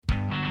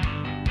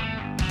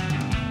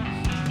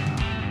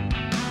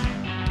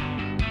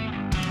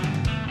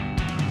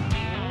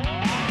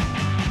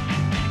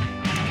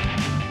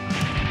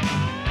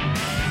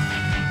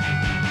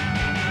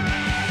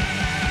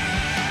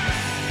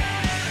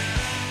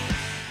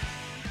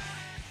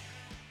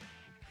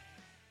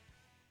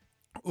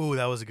Ooh,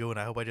 that was a good one.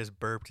 I hope I just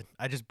burped.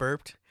 I just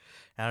burped.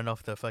 I don't know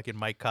if the fucking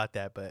mic caught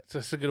that, but So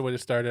that's a good way to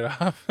start it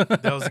off.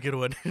 that was a good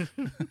one.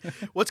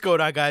 What's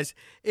going on, guys?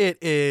 It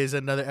is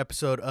another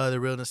episode of the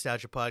Real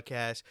Nostalgia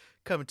Podcast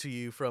coming to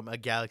you from a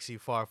galaxy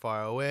far,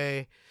 far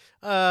away.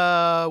 We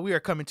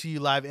are coming to you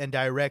live and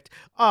direct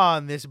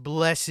on this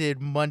blessed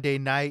Monday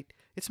night.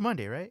 It's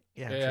Monday, right?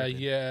 Yeah, I'm tripping.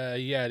 yeah,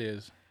 it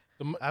is.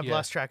 I've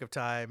lost track of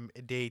time,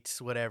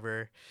 dates,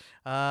 whatever.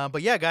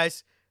 But yeah,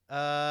 guys,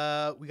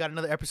 we got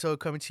another episode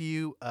coming to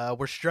you.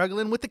 We're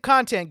struggling with the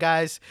content,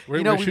 guys.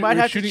 We're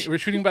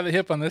shooting by the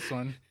hip on this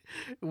one.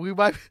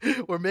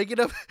 We're making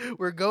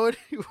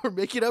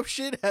up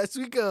shit as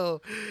we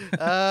go.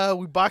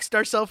 We boxed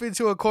ourselves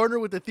into a corner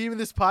with the theme of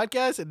this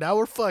podcast, and now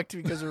we're fucked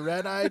because we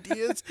ran out of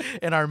ideas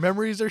and our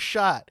memories are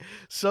shot.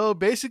 So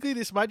basically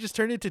this might just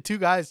turn into two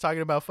guys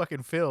talking about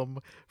fucking film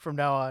from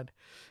now on.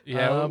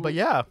 Yeah, but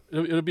yeah,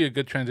 it'll be a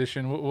good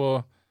transition.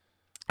 We'll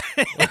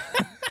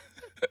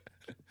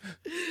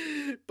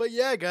But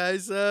yeah,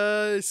 guys,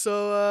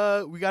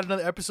 so we got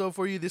another episode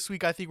for you this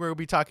week. I think we're gonna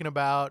be talking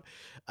about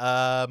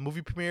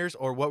movie premieres,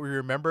 or what we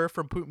remember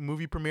from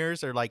movie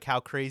premieres, or like how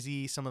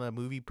crazy some of the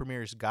movie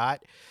premieres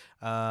got.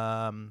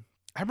 I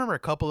remember a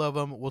couple of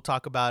them. We'll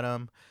talk about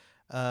them.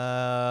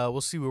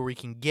 We'll see where we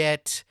can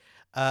get.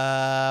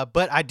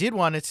 But I did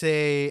want to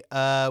say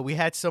we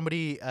had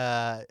somebody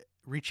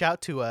reach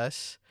out to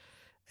us,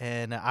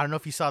 and I don't know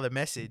if you saw the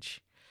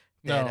message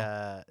that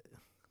No.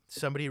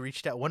 Somebody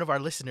reached out. One of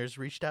our listeners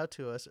reached out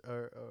to us,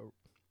 or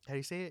how do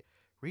you say it?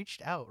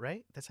 Reached out,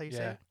 right? That's how you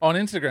say it? On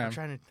I'm Instagram.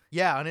 trying to,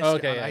 yeah, on Instagram,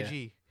 Okay, on yeah,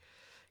 IG.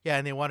 Yeah,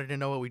 and they wanted to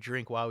know what we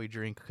drink while we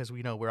drink, because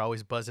we know we're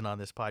always buzzing on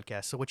this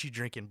podcast. So what you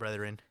drinking,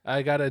 brethren?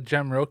 I got a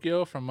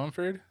Jamroquio from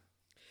Mumford.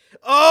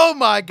 Oh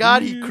my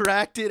God, he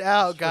cracked it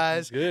out,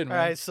 guys. Good, man.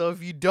 All right, so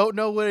if you don't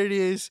know what it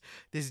is,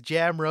 this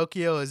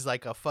Jamroquio is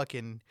like a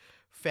fucking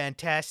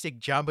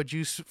fantastic Jamba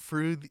Juice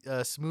fruit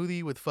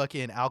smoothie with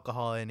fucking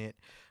alcohol in it.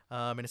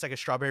 And it's like a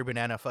strawberry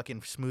banana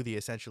fucking smoothie,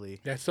 essentially.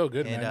 Yeah, it's so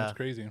good, And, man. It's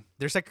crazy.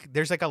 There's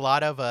like a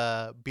lot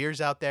of beers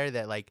out there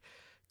that like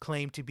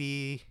claim to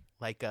be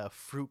like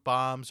fruit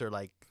bombs, or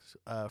like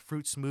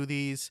fruit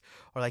smoothies,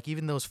 or like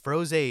even those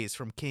frosés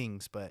from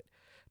King's. But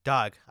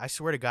dog, I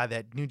swear to God,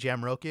 that new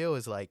Jamroquio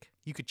is like,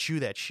 you could chew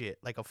that shit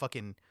like a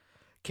fucking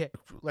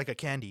like a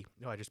candy.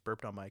 Oh, I just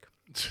burped on mic.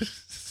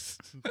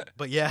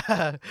 But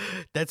yeah,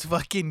 that's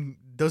fucking.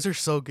 Those are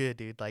so good,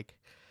 dude. Like,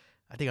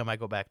 I think I might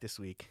go back this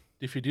week.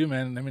 If you do,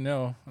 man, let me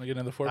know. I'll get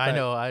another 4-pack. I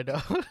know.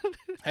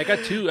 I got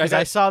two.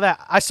 I saw that.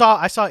 I saw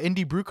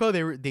Indie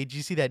Bruco. Did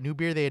you see that new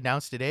beer they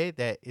announced today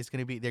that is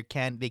gonna be they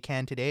canned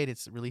today and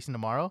it's releasing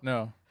tomorrow?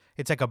 No.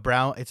 It's like a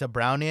brown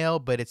ale,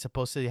 but it's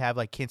supposed to have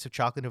like hints of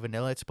chocolate and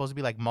vanilla. It's supposed to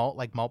be like malt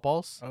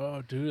balls,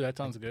 Oh, dude, that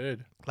sounds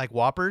good. like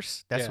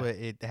Whoppers. That's Yeah. what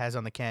it has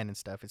on the can and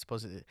stuff. It's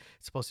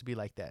supposed to be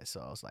like that. So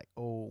I was like,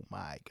 oh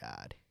my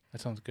God. That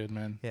sounds good,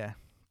 man. Yeah.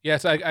 Yeah,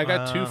 so I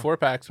got two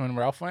 4-packs when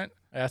Ralph went.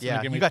 I asked him Yeah.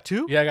 to give me. You got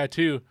two? Yeah, I got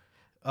two.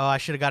 Oh, I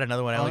should have got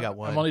another one. I only got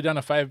one. I'm only down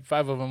to five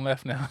of them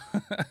left now.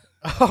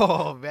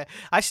 Oh man,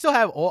 I still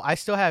have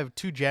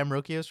two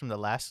Jamroquios from the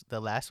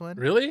last one.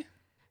 Really?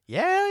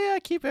 Yeah, I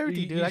keep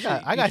everything, dude. You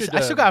I should,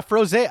 still got a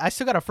frosé. I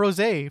still got a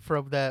frosé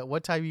from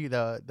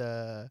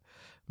the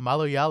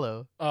Malo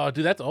Yalo. Oh,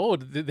 dude, that's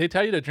old. They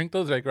tell you to drink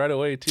those like right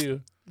away too.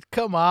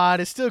 Come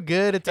on, it's still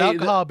good. It's Hey,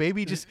 alcohol,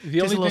 baby. Just a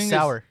little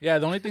sour. The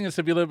only thing is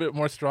to be a little bit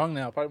more strong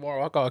now. Probably more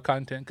alcohol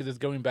content because it's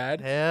going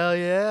bad. Hell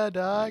yeah,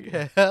 dog.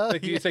 Yeah. Hell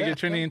It's like you're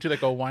turning into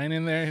like a wine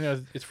in there. You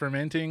know, it's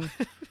fermenting.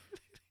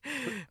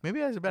 Maybe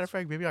as a matter of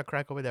fact, maybe I'll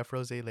crack open that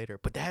frosé later.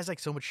 But that has like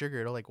so much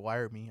sugar, it'll like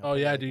wire me. Oh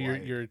yeah,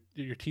 dude,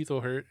 your teeth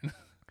will hurt.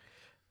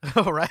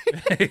 All right.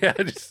 Yeah,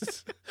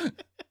 just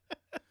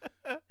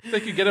it's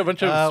like you get a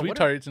bunch of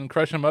sweethearts and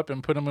crush them up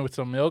and put them with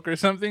some milk or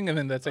something, and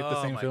then that's like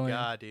the same feeling. Oh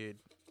my God, dude.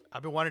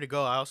 I've been wanting to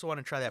go. I also want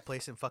to try that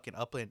place in fucking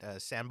Upland,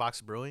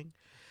 Sandbox Brewing.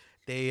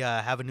 They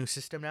have a new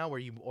system now where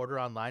you order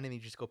online and you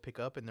just go pick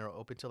up, and they're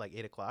open till like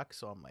 8 o'clock.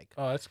 So I'm like,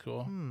 Oh, that's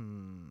cool.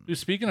 Dude,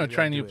 speaking maybe of I'll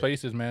trying do new it.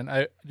 places,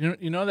 man,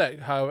 you know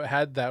that how I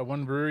had that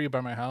one brewery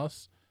by my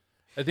house.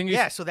 I think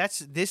yeah. So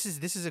this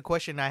is a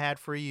question I had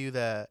for you.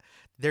 There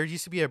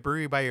used to be a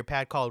brewery by your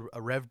pad called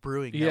a Rev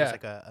Brewing. That was Yeah.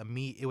 like a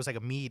meat. It was like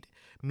a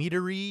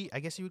meadery, I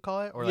guess you would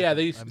call it. Or yeah, like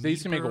they a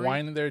used to make brewery.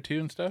 wine in there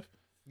too and stuff.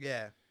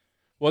 Yeah.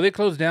 Well, they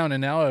closed down,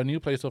 and now a new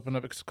place opened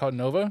up. It's called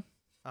Nova,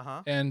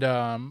 and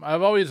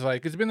I've always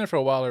it's been there for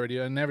a while already.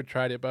 I never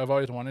tried it, but I've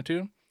always wanted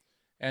to.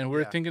 And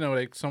we're thinking of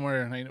like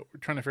somewhere, we're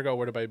trying to figure out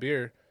where to buy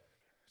beer.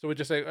 So we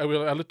just I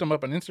looked them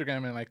up on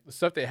Instagram, and like the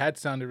stuff they had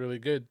sounded really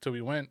good. So we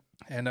went,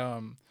 and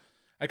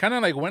I kind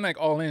of like went like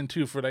all in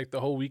too for like the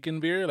whole weekend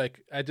beer.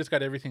 Like I just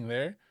got everything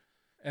there,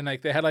 and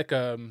like they had like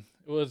it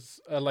was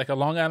like a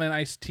Long Island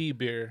iced tea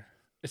beer.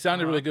 It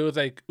sounded really good. It was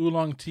like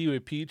oolong tea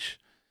with peach.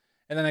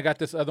 And then I got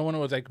this other one. It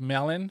was like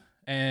melon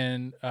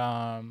and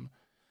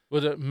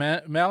was it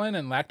melon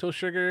and lactose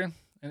sugar,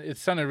 and it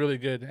sounded really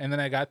good. And then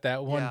I got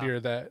that one beer,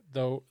 that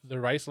the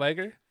rice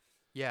lager.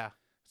 Yeah.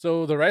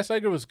 So the rice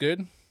lager was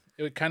good.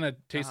 It kind of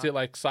tasted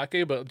like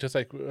sake, but just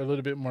like a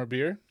little bit more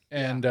beer.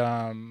 And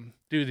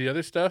dude, the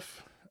other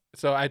stuff,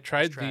 So I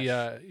tried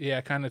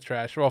kind of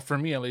trash. Well, for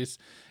me at least,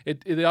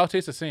 it all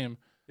tastes the same.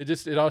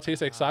 It all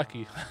tastes like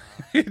sake.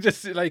 It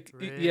just like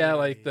really?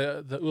 like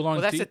the oolong.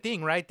 Well, that's tea. the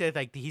thing, right? That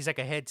like he's like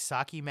a head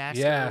sake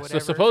master. Yeah. Or whatever.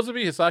 So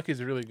supposedly his sake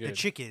is really good. The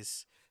chick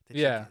is.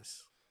 Yeah.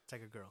 It's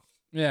like a girl.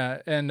 Yeah,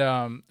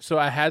 and so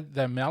I had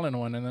the melon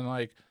one, and then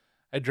like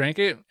I drank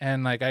it,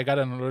 and like I got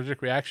an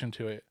allergic reaction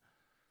to it.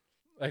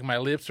 Like my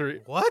lips were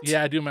what?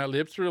 Yeah, dude, my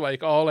lips were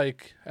like all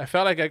like I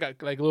felt like I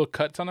got like little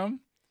cuts on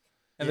them,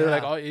 and they were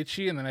like all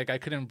itchy, and then like I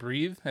couldn't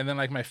breathe, and then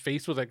like my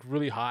face was like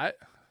really hot.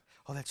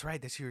 Oh, that's right.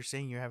 That's what you were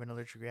saying. You're having an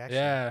allergic reaction.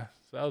 Yeah,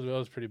 so that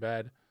was pretty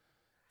bad.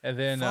 And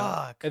then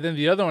Fuck. And then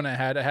the other one I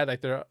had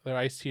like their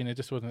iced tea, and it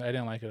just wasn't. I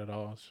didn't like it at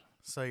all.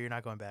 So you're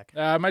not going back.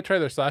 I might try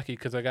their sake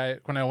because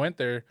when I went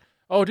there.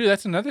 Oh, dude,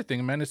 that's another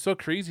thing, man. It's so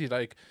crazy.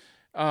 Like,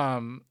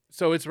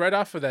 so it's right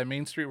off of that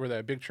main street where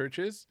that big church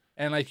is,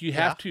 and like you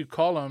have to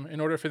call them in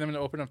order for them to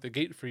open up the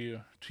gate for you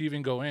to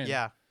even go in.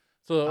 Yeah.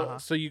 So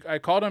I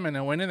called them and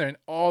I went in there and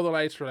all the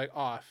lights were like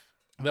off.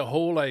 The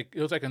whole like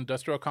it was like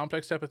industrial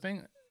complex type of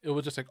thing. It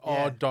was just like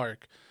all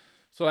dark.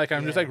 So like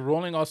I'm just like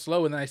rolling all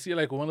slow, and then I see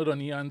like one little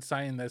neon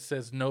sign that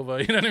says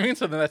Nova. You know what I mean?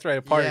 So then that's where I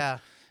parked. Yeah.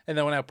 And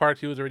then when I parked,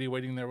 he was already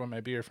waiting there with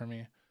my beer for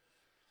me.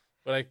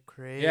 But like,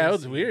 crazy. Yeah, it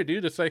was weird,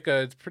 dude. It's like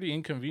it's pretty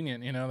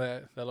inconvenient, you know,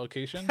 that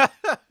location.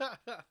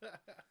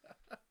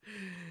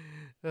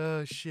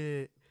 Oh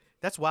shit,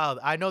 that's wild.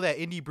 I know that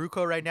Indie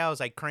Bruco right now is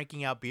like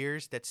cranking out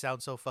beers that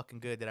sound so fucking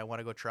good that I want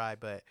to go try.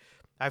 But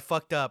I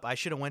fucked up. I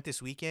should have went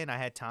this weekend. I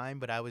had time,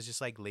 but I was just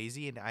like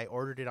lazy, and I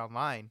ordered it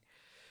online.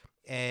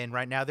 And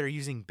right now they're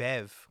using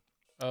Bev,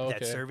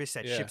 that service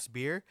that ships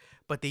beer,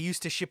 but they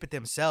used to ship it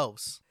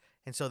themselves,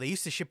 and so they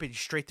used to ship it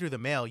straight through the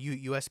mail,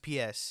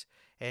 USPS.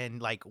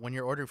 And like when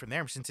you're ordering from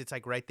them, since it's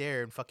like right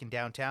there in fucking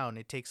downtown,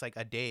 it takes like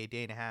a day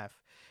and a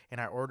half. And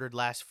I ordered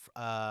last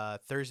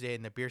Thursday,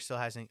 and the beer still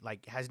hasn't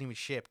even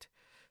shipped.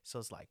 So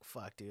it's like,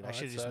 fuck, dude, I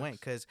should have just went,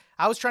 because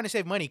I was trying to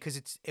save money,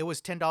 because it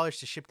was $10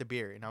 to ship the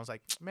beer, and I was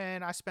like,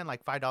 man, I spent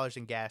like $5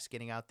 in gas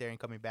getting out there and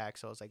coming back.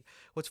 So I was like,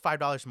 what's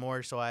 $5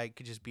 more so I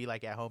could just be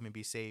like at home and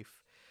be safe?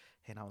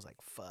 And I was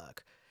like,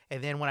 fuck.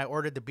 And then when I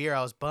ordered the beer,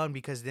 I was bummed,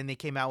 because then they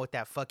came out with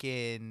that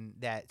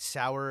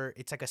sour.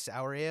 It's like a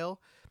sour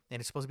ale. And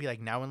it's supposed to be like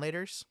Now and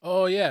Laters.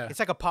 Oh, yeah. It's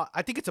like a pog.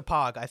 I think it's a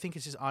pog. I think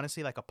it's just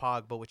honestly like a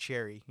pog, but with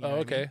cherry. You know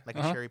what I mean? Like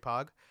a cherry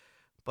pog.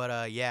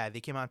 But yeah, they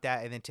came out with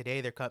that. And then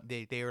today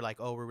they were like,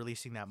 oh, we're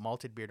releasing that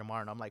malted beer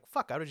tomorrow. And I'm like,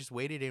 fuck, I would have just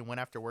waited and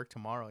went after work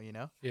tomorrow, you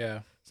know?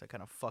 Yeah. So I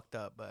kind of fucked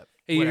up, but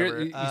hey,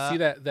 whatever. You see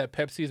that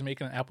Pepsi is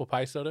making an apple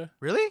pie soda?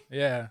 Really?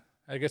 Yeah.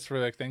 I guess for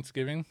like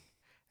Thanksgiving.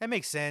 That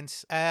makes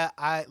sense.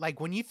 I like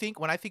when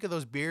I think of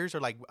those beers, or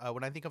like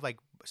when I think of like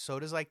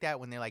sodas like that,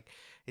 when they're like,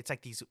 it's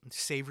like these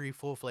savory,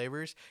 full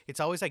flavors. It's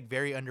always like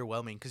very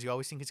underwhelming, because you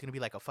always think it's gonna be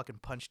like a fucking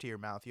punch to your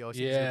mouth. You always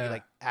think it's gonna be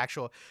like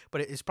actual,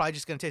 but it's probably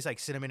just gonna taste like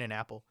cinnamon and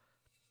apple.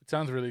 It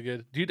sounds really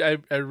good, dude.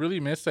 I really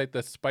miss like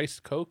the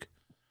spiced Coke.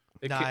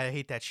 I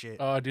hate that shit.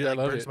 Oh, dude, it, like,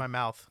 I love burns it. my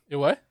mouth. It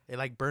what? It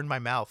like burned my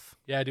mouth.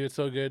 Yeah, dude, it's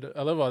so good.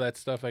 I love all that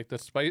stuff, like the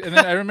spice. And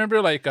then I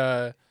remember like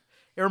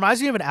it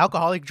reminds me of an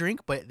alcoholic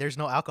drink, but there's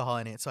no alcohol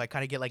in it, so I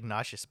kind of get like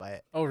nauseous by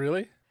it. Oh,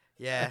 really?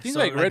 Yeah, I think so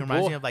like Red it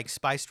reminds Bull me of like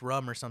spiced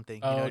rum or something.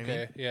 You oh, know okay, what I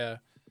mean? Yeah.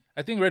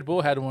 I think Red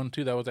Bull had one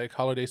too that was like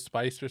holiday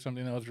spiced or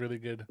something that was really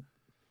good.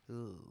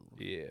 Ooh.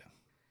 Yeah.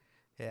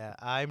 Yeah,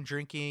 I'm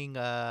drinking.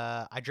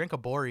 I drank a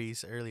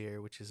Boris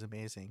earlier, which is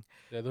amazing.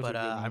 Yeah, those but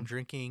are good, I'm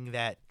drinking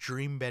that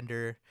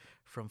Dreambender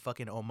from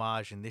fucking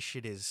Homage, and this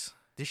shit is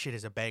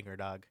a banger,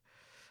 dog.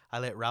 I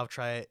let Ralph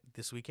try it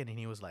this weekend, and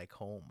he was like,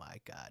 "Oh my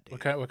god,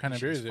 dude! What kind of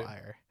beer is it?"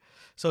 Fire.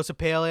 So it's a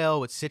pale ale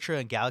with Citra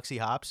and Galaxy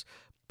hops,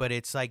 but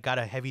it's like got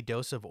a heavy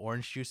dose of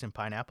orange juice and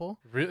pineapple.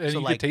 Really? And so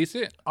you like, can taste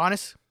it?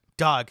 Honest.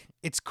 Dog,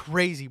 it's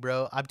crazy,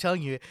 bro. I'm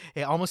telling you,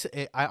 I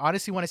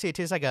honestly want to say it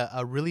tastes like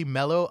a really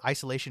mellow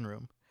Isolation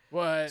Room.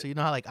 What? So you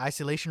know how like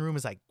Isolation Room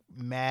is like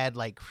mad,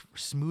 like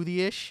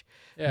smoothie-ish?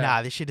 Yeah.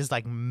 Nah, this shit is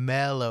like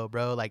mellow,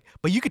 bro. Like,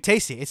 but you could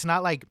taste it. It's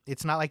not like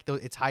it's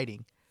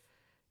hiding.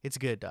 It's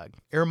good, dog.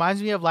 It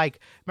reminds me of like,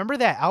 remember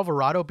that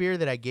Alvarado beer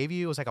that I gave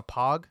you? It was like a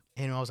pog,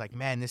 and I was like,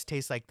 man, this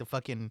tastes like the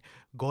fucking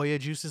Goya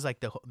juices, like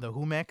the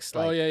Humex.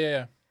 Like, oh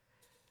yeah.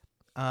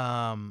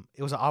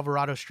 It was an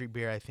Alvarado Street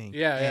beer, I think.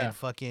 Yeah, and yeah.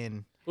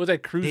 Fucking. It was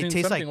like cruising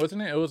something, like,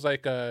 wasn't it? It was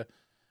like I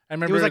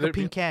remember. It was like a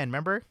pink can,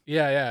 remember?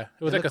 Yeah.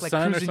 It was like a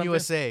sun or something.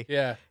 USA.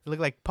 Yeah. It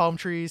looked like palm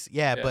trees.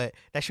 Yeah, but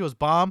that shit was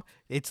bomb.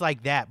 It's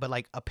like that, but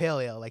like a pale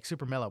ale, like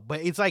super mellow.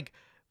 But it's like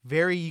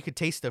you could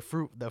taste the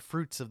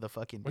fruits of the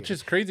fucking beer. Which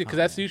is crazy, because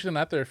that's usually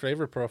not their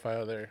flavor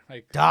profile there.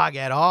 Like dog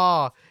at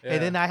all. Yeah.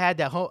 And then I had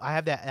that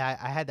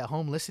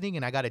home listening,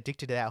 and I got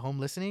addicted to that home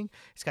listening.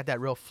 It's got that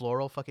real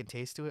floral fucking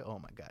taste to it. Oh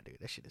my god, dude,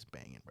 that shit is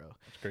banging, bro.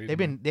 That's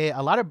crazy.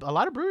 A lot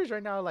of breweries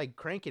right now are like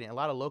cranking it. A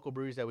lot of local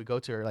breweries that we go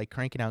to are like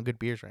cranking out good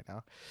beers right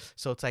now.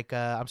 So it's like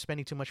I'm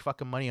spending too much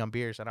fucking money on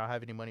beers. I don't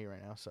have any money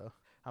right now, so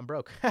I'm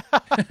broke.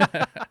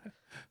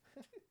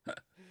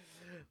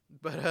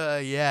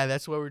 But yeah,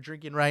 that's what we're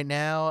drinking right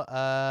now.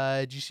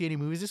 Did you see any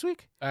movies this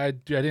week? I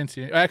didn't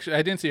see. Actually,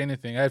 I didn't see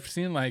anything. I've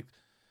seen like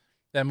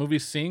that movie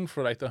Sing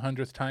for like the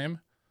 100th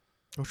time.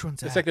 Which one's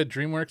that? It's like a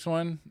DreamWorks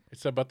one.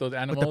 It's about those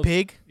animals. With the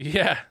pig?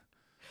 Yeah.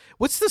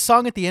 What's the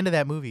song at the end of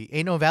that movie?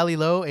 Ain't no valley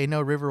low, ain't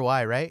no river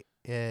wide, right?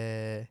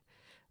 No,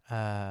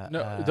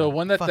 the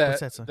one that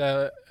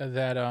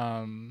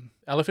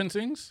elephant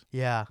sings.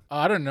 Yeah.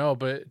 I don't know,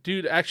 but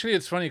dude, actually,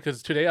 it's funny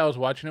because today I was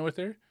watching it with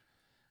her,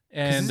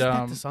 and isn't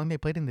that the song they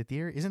played in the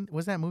theater?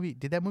 Was that movie?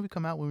 Did that movie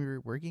come out when we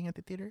were working at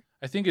the theater?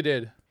 I think it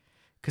did.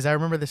 Because I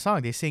remember the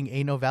song. They sing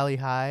 "Ain't no valley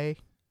high,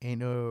 ain't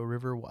no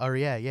river." Oh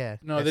yeah.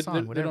 No, they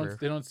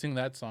don't sing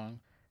that song.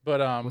 But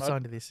what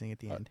song did they sing at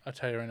the end? I'll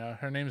tell you right now.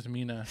 Her name's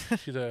Mina.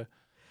 She's a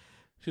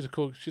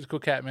cool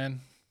cat, man.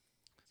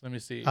 Let me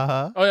see.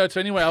 Oh yeah. So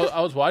anyway, I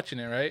was watching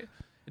it, right?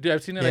 Dude,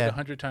 I've seen it like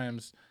 100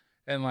 times,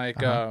 and like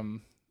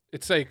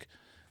it's like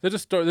there's a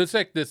story. There's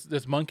like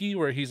this monkey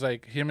where he's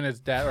like him and his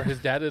dad, or his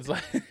dad is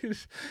like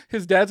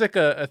his dad's like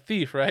a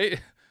thief, right?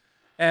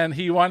 And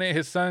he wanted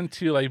his son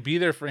to like be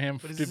there for him.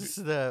 But is this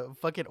the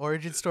fucking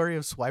origin story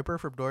of Swiper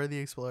from Dora the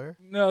Explorer?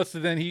 No. So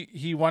then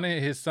he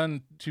wanted his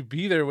son to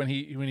be there when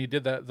he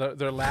did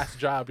their last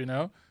job, you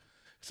know.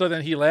 So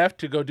then he left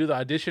to go do the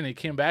audition. He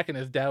came back and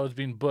his dad was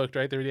being booked,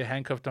 right? They already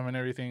handcuffed him and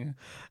everything.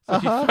 So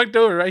he fucked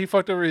over, right? He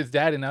fucked over his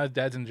dad, and now his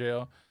dad's in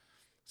jail.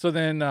 So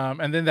then,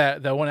 and then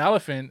that one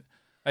elephant,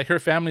 like her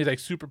family's like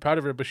super proud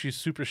of her, but she's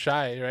super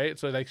shy, right?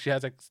 So like she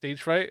has like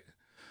stage fright.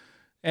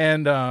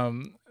 And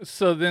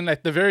so then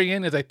like the very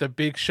end is like the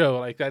big show,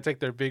 like that's like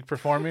their big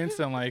performance,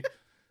 and like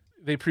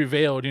they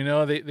prevailed, you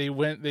know.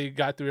 They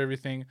got through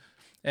everything,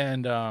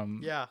 and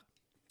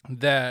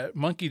that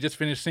monkey just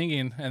finished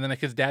singing, and then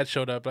like his dad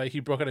showed up, like he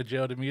broke out of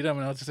jail to meet him,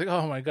 and I was just like,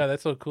 oh my god,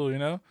 that's so cool, you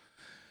know.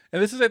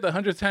 And this is like the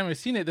 100th time I've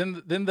seen it.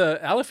 Then the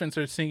elephants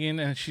are singing,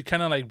 and she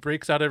kind of like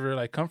breaks out of her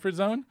like comfort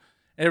zone.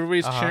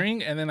 Everybody's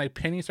cheering, and then like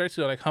Penny starts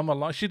to like hum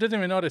along. She doesn't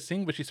even know how to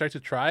sing, but she starts to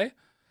try,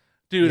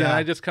 dude. And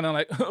I just kind of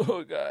like,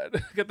 oh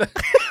god, get that.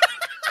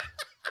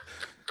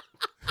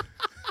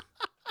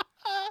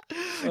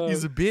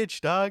 He's a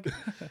bitch, dog.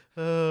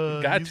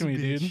 It got to me,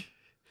 dude.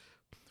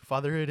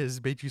 Fatherhood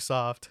has made you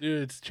soft.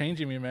 Dude, it's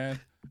changing me, man.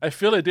 I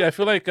feel it, dude. I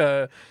feel like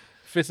if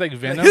it's like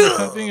Venom or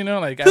something, you know,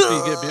 like after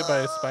you get bit by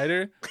a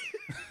spider.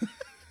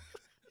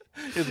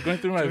 It's going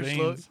through my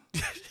veins.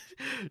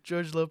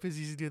 George Lopez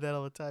used to do that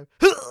all the time.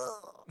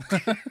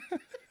 I'm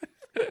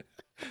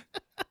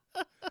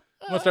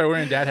gonna start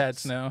wearing dad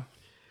hats now.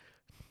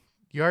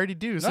 You already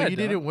do. So you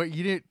didn't.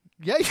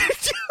 Yeah, you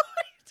do.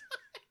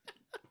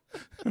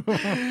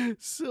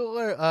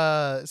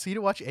 So you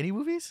didn't watch any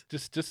movies?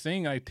 Just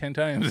seeing like 10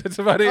 times. That's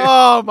about it.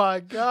 Oh my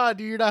god,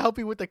 dude, you're not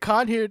helping with the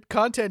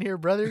content here,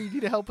 brother. You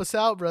need to help us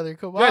out, brother.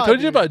 Come on. I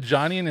told you about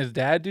Johnny and his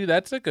dad, dude.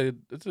 That's a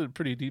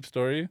pretty deep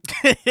story.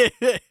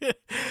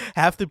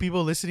 Half the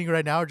people listening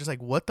right now are just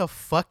like, what the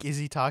fuck is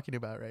he talking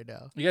about right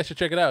now? You guys should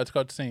check it out. It's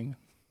called Sing.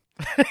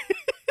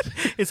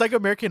 It's like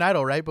American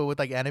Idol, right? But with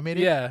like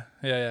animated. Yeah.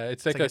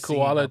 It's like a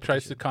koala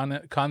tries to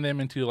con them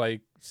into like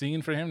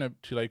singing for him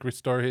to like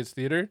restore his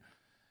theater.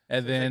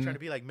 And then like trying to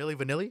be like Milli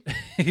Vanilli.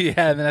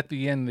 Yeah, and then at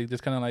the end they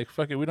just kind of like,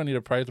 fuck it, we don't need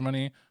a prize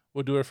money.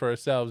 We'll do it for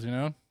ourselves, you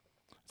know.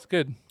 It's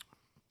good.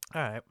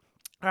 All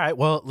right.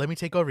 Well, let me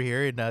take over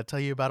here and tell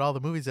you about all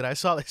the movies that I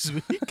saw this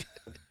week.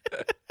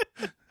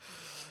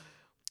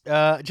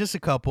 Just a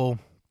couple,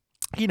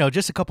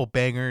 just a couple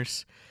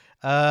bangers.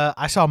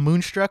 I saw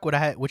Moonstruck,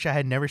 which I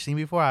had never seen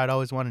before. I'd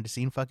always wanted to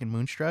see fucking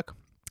Moonstruck.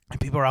 And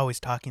people are always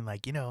talking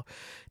like,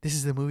 this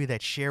is the movie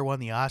that Cher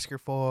won the Oscar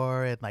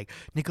for, and like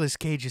Nicolas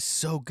Cage is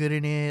so good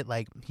in it.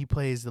 Like he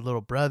plays the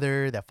little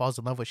brother that falls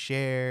in love with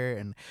Cher,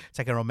 and it's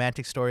like a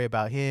romantic story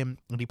about him.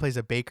 And he plays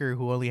a baker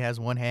who only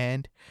has one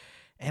hand.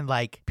 And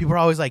like people are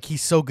always like,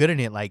 he's so good in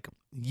it. Like,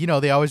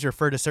 they always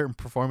refer to certain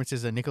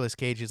performances of Nicolas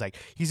Cage is like,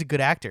 he's a good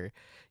actor,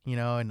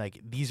 and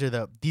like these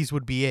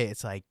would be it.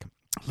 It's like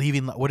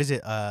Leaving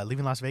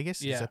Las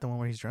Vegas? Yeah. Is that the one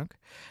where he's drunk?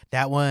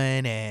 That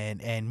one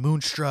and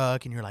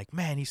Moonstruck, and you're like,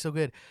 man, he's so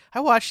good. I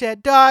watched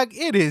that, dog.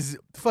 It is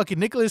fucking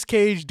Nicolas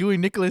Cage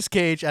doing Nicolas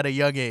Cage at a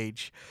young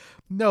age.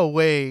 No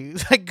way.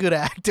 It's like good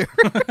actor.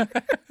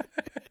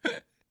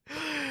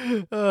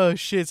 Oh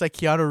shit, it's like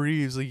Keanu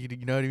Reeves. Like,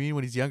 you know what I mean?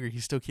 When he's younger,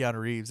 he's still Keanu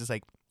Reeves. It's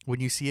like when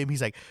you see him,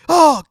 he's like,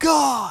 oh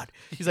god.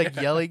 He's like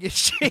yelling and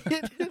shit.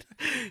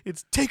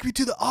 It's take me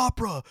to the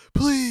opera,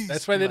 please.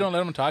 That's why they don't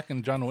let him talk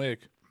in John Wick.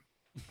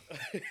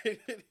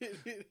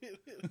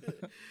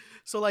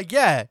 So like,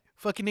 yeah,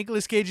 fucking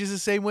Nicolas Cage is the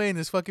same way in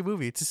this fucking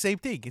movie. It's the same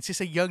thing. It's just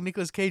a young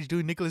Nicolas Cage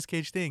doing Nicolas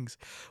Cage things,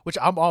 which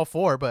I'm all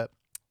for, but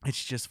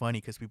it's just funny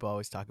because people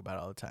always talk about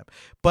it all the time.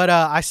 But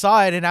I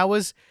saw it and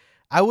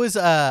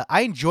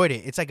I enjoyed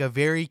it. It's like a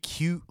very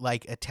cute,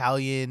 like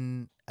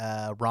Italian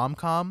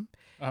rom-com.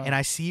 And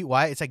I see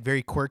why it's like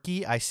very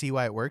quirky. I see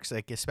why it works.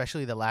 Like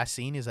especially the last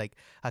scene is like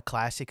a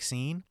classic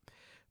scene.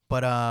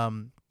 But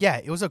yeah,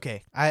 it was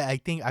okay. I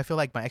feel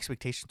like my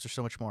expectations are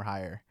so much more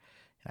higher.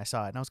 And I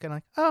saw it and I was kind of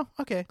like, oh,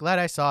 okay, glad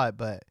I saw it.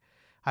 But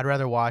I'd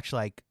rather watch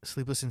like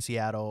Sleepless in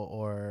Seattle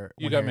or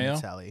You Got Mail?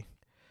 Sally.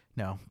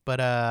 No,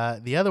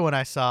 but the other one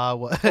I saw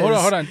was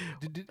hold on.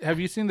 Have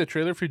you seen the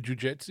trailer for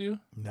Jiu-Jitsu?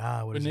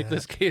 Nah, what is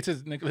Nicolas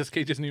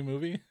Cage's new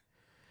movie?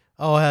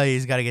 Oh hell,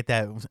 he's got to get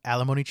that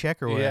alimony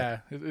check or what? Yeah,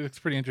 it's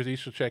pretty interesting. You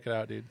should check it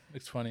out, dude.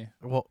 It's funny.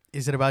 Well,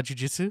 is it about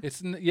jujitsu?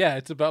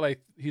 It's about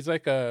like he's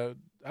like I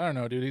don't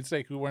know, dude. He's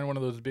like wearing one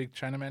of those big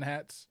Chinaman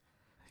hats.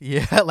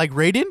 Yeah, like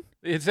Raiden.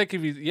 It's like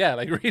if he's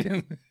like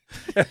Raiden.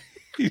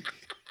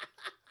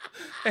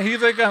 And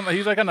he's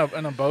like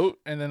on a boat,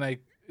 and then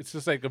like it's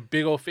just like a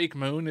big old fake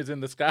moon is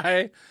in the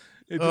sky.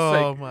 It's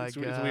just my it's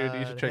god, it's weird.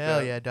 You should check it hell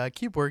out. yeah, dog.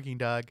 Keep working,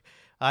 dog.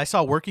 I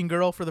saw Working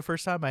Girl for the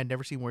first time. I had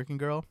never seen Working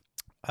Girl.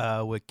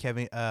 With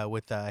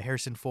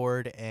Harrison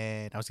Ford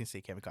and I was gonna say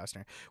Kevin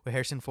Costner, with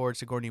Harrison Ford,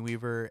 Sigourney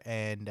Weaver,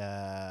 and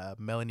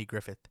Melanie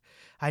Griffith.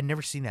 I had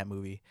never seen that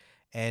movie,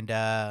 and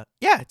yeah,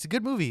 it's a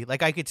good movie.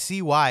 Like I could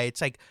see why.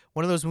 It's like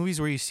one of those movies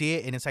where you see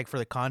it and it's like for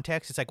the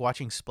context. It's like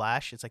watching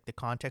Splash. It's like the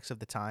context of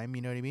the time.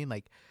 You know what I mean?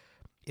 Like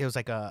it was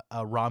like a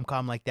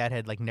rom-com like that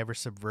had like never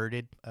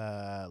subverted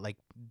like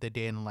the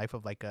day in the life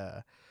of like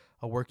a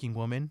working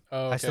woman.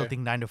 Oh, okay. I still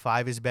think 9 to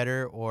 5 is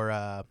better,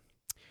 or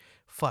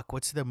fuck,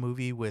 what's the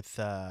movie with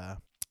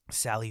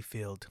Sally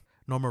Field,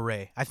 Norma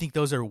Ray? I think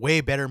those are way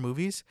better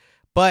movies.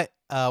 But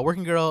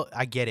Working Girl,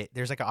 I get it.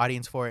 There's like an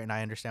audience for it, and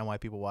I understand why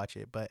people watch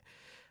it. But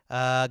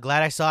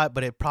glad I saw it,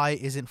 but it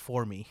probably isn't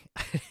for me.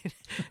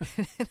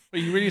 But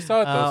you really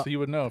saw it though, so you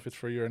would know if it's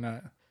for you or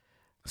not.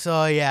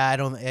 So yeah, I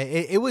don't.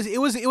 It was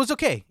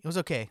okay. It was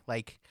okay.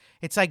 Like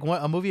it's like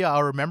a movie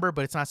I'll remember,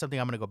 but it's not something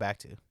I'm gonna go back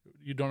to.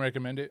 You don't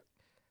recommend it?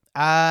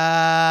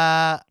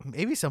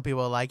 Maybe some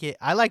people like it.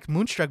 I like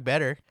Moonstruck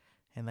better.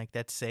 And like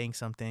that's saying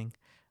something.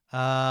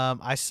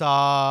 I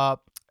saw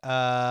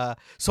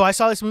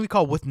this movie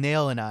called With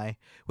Nail and I,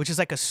 which is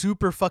like a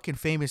super fucking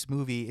famous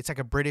movie. It's like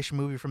a British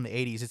movie from the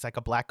 80s. It's like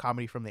a black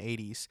comedy from the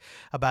 80s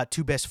about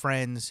two best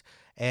friends,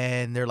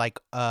 and they're like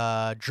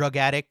drug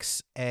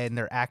addicts and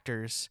they're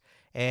actors,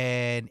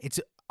 and it's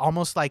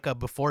almost like a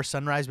before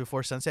sunrise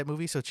before sunset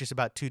movie. So it's just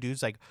about two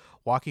dudes like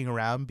walking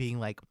around being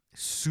like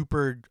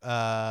super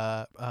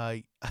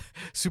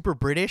super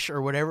British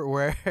or whatever,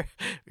 where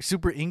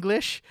super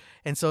English,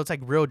 and so it's like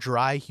real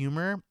dry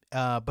humor,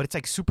 but it's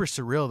like super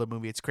surreal, the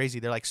movie. It's crazy.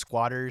 They're like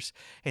squatters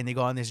and they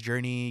go on this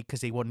journey because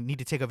they need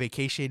to take a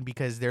vacation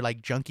because they're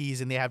like junkies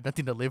and they have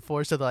nothing to live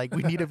for, so they're like,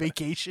 we need a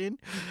vacation.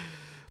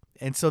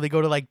 And so they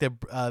go to like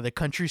the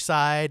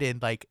countryside,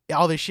 and like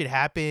all this shit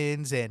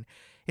happens, and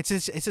it's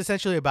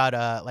essentially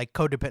about like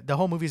the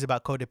whole movie is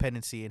about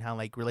codependency and how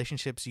like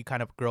relationships you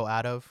kind of grow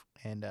out of,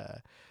 and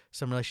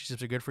some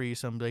relationships are good for you,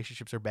 some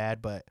relationships are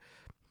bad, but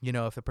you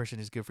know, if the person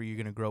is good for you, you're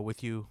gonna grow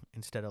with you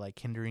instead of like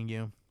hindering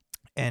you.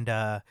 And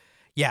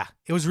yeah,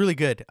 it was really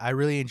good. I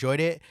really enjoyed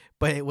it.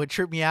 But what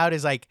tripped me out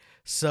is like,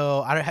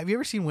 so have you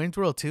ever seen Wayne's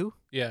World 2?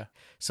 Yeah.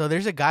 So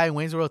there's a guy in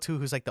Wayne's World 2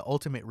 who's like the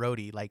ultimate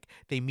roadie. Like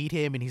they meet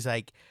him and he's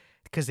like,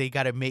 because they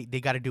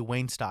gotta do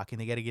Wayne stock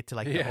and they gotta get to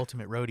like the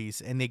ultimate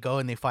roadies, and they go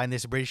and they find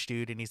this British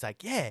dude and he's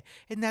like, yeah,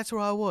 and that's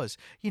where I was,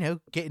 you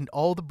know, getting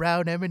all the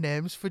brown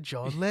M&Ms for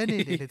John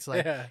Lennon. And it's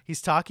like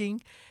he's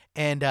talking,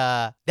 and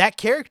that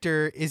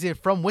character is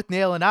from With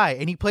Nail and I,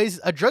 and he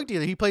plays a drug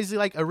dealer. He plays the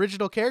like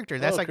original character.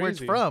 That's like crazy. Where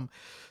it's from.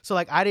 So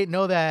like I didn't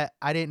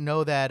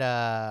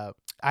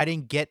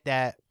get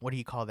that. What do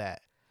you call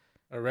that?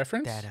 A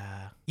reference?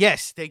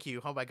 Yes, thank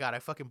you. Oh my god, I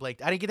fucking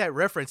blanked. I didn't get that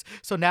reference.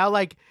 So now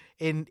like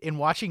in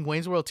watching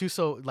Wayne's World 2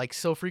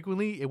 so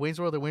frequently, in Wayne's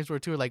World and Wayne's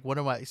World 2 are like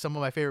some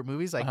of my favorite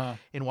movies. Like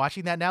in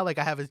watching that now, like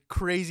I have a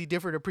crazy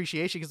different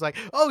appreciation, because like,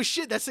 oh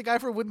shit, that's the guy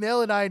from With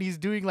Nail and I, and he's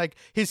doing like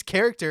his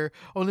character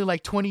only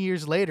like 20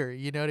 years later.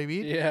 You know what I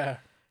mean? Yeah.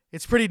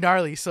 It's pretty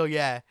gnarly. So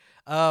yeah.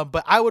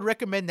 But I would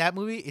recommend that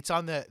movie. It's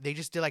on they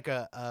just did like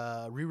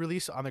a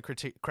re-release on the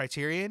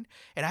Criterion,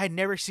 and I had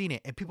never seen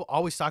it, and people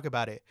always talk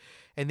about it,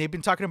 and they've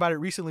been talking about it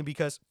recently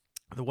because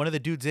one of the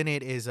dudes in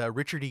it is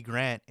Richard E.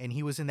 Grant, and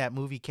he was in that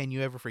movie Can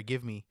You Ever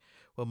Forgive Me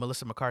with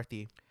Melissa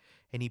McCarthy,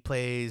 and he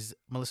plays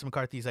Melissa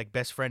McCarthy's like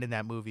best friend in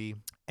that movie.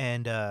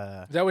 And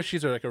is that what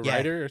she's like a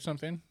writer or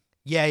something?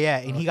 Yeah,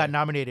 and he got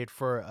nominated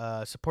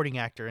for supporting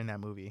actor in that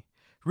movie.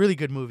 Really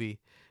good movie.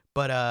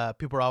 But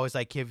people are always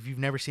like, if you've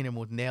never seen him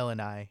With Nail and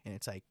I, and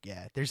it's like,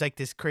 yeah, there's like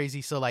this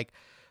crazy. So like,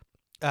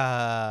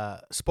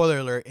 spoiler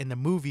alert, in the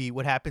movie,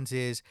 what happens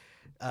is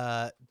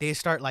they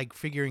start like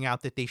figuring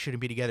out that they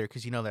shouldn't be together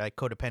because, you know, they're like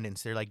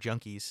codependents, they're like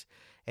junkies.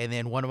 And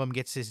then one of them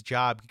gets his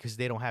job because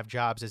they don't have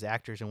jobs as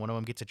actors, and one of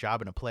them gets a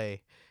job in a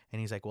play,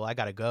 and he's like, well, I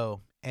gotta go.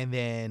 And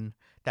then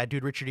that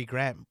dude Richard E.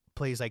 Grant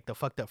plays like the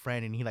fucked up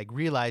friend, and he like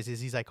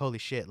realizes, he's like, holy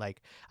shit,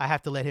 like I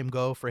have to let him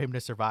go for him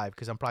to survive,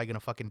 because I'm probably gonna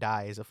fucking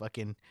die as a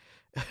fucking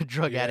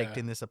drug addict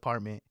in this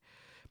apartment.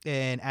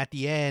 And at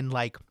the end,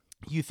 like,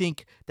 you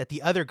think that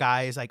the other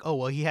guy is like, oh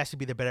well, he has to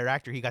be the better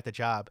actor, he got the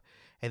job.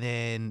 And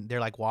then they're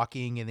like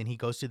walking, and then he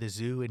goes to the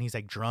zoo and he's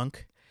like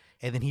drunk,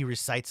 and then he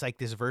recites like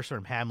this verse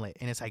from Hamlet,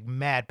 and it's like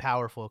mad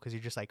powerful, because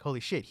you're just like,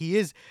 holy shit,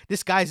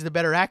 this guy's the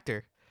better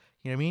actor.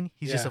 You know what I mean?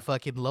 He's just a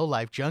fucking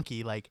low-life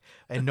junkie, like,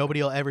 and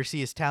nobody will ever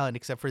see his talent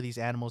except for these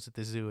animals at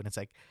the zoo. And it's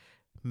like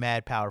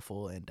mad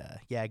powerful. And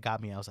yeah, it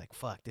got me. I was like,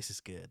 fuck, this is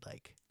good.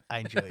 Like, I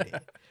enjoyed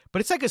it.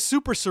 But it's like a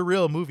super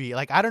surreal movie.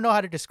 Like, I don't know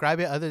how to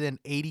describe it other than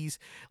 80s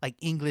like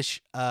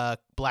English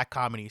black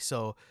comedy.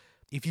 So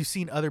if you've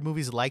seen other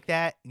movies like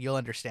that, you'll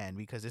understand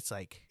because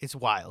it's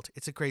wild.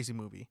 It's a crazy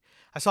movie.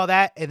 I saw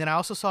that, and then I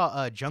also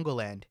saw Jungle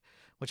Land,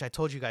 which I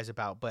told you guys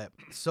about. But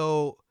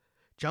so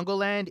Jungle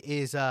Land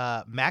is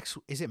Max.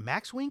 Is it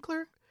Max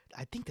Winkler?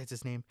 I think that's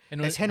his name.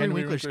 That's Henry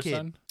Winkler's kid.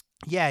 Son?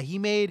 Yeah, he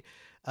made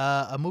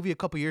a movie a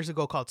couple years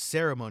ago called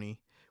Ceremony,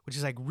 which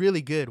is like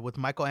really good with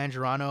Michael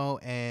Angelano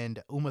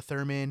and Uma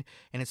Thurman,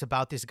 and it's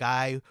about this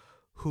guy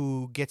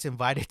who gets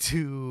invited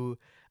to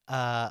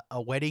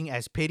a wedding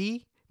as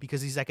pity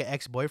because he's like an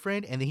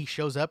ex-boyfriend, and then he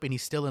shows up and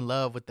he's still in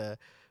love with the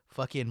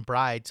fucking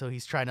bride, so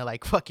he's trying to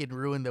like fucking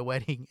ruin the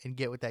wedding and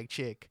get with that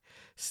chick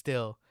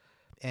still.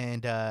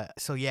 And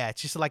so yeah,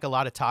 it's just like a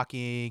lot of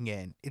talking,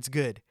 and it's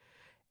good.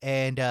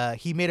 And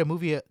he made a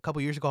movie a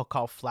couple years ago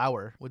called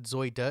Flower with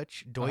Zoe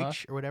Deutsch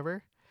or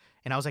whatever.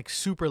 And I was like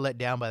super let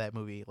down by that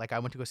movie. Like I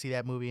went to go see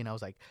that movie and I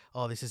was like,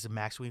 oh, this is a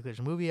Max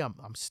Winkler's movie. I'm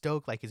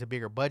stoked. Like it's a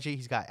bigger budget.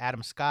 He's got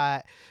Adam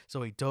Scott,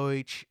 Zoe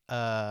Deutsch.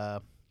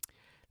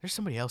 There's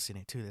somebody else in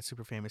it too that's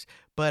super famous.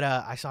 But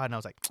I saw it and I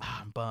was like,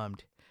 I'm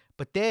bummed.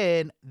 But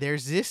then there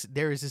is this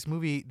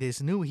movie,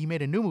 he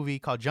made a new movie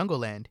called Jungle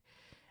Land.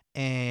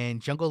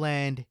 And Jungle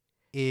Land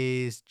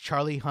is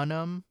Charlie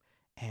Hunnam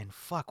and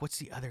what's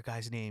the other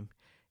guy's name?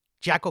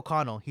 Jack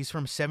O'Connell. He's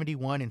from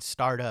 71 and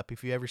Starred Up.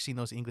 If you've ever seen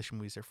those English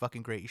movies, they're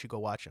fucking great. You should go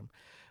watch them.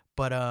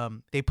 But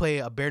they play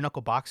a bare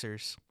knuckle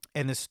boxers,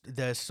 and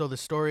the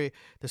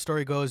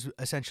story goes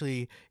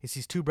essentially it's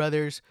these two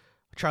brothers.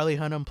 Charlie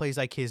Hunnam plays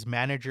like his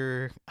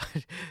manager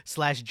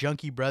 /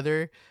 junkie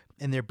brother,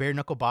 and they're bare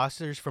knuckle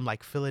boxers from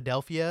like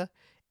Philadelphia,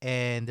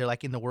 and they're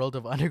like in the world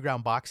of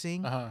underground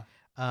boxing.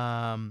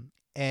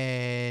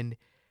 And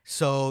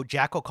so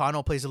Jack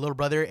O'Connell plays a little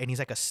brother, and he's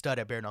like a stud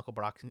at bare knuckle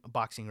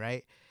boxing,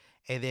 right?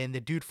 And then the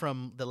dude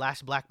from The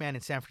Last Black Man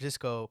in San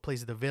Francisco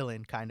plays the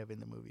villain kind of in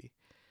the movie.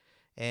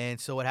 And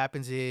so what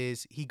happens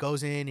is he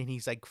goes in and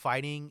he's like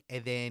fighting,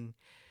 and then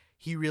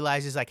he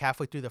realizes like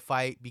halfway through the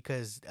fight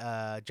because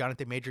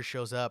Jonathan Majors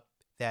shows up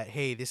that,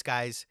 hey, this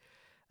guy's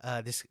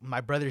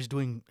my brother's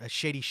doing a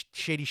shady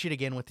shit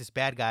again with this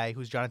bad guy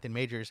who's Jonathan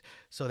Majors.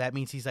 So that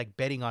means he's like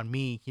betting on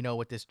me,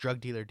 with this drug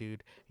dealer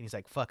dude. And he's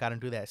like, fuck, I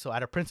don't do that. So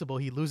out of principle,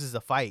 he loses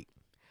the fight.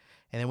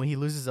 And then when he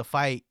loses a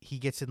fight, he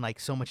gets in like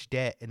so much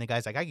debt. And the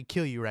guy's like, I could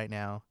kill you right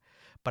now,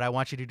 but I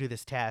want you to do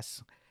this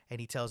task. And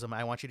he tells him,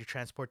 I want you to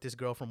transport this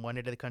girl from one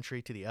end of the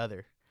country to the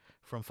other,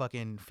 from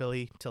fucking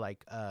Philly to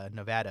like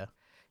Nevada.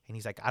 And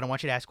he's like, I don't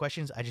want you to ask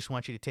questions. I just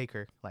want you to take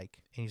her. Like,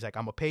 and he's like,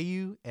 I'm gonna pay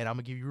you and I'm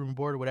gonna give you room and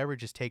board or whatever.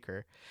 Just take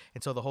her.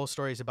 And so the whole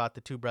story is about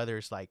the two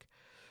brothers like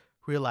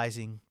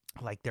realizing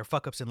like their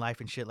fuck ups in life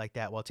and shit like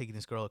that while taking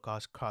this girl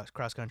across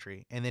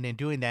country. And then in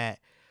doing that,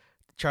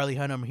 Charlie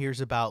Hunnam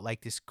hears about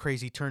like this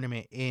crazy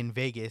tournament in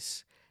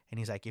Vegas, and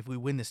he's like, if we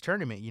win this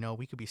tournament,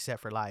 we could be set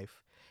for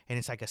life. And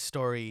it's like a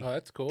story. Oh,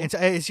 that's cool.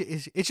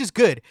 It's just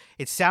good.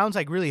 It sounds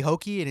like really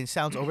hokey and it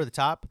sounds over the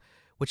top,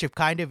 which it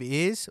kind of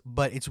is,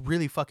 but it's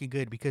really fucking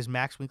good because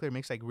Max Winkler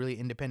makes like really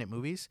independent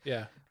movies.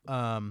 Yeah.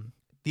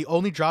 The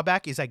only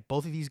drawback is like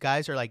both of these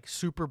guys are like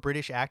super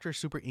British actors,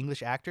 super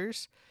English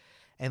actors,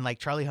 and like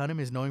Charlie Hunnam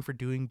is known for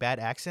doing bad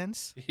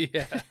accents.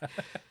 Yeah.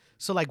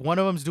 So like one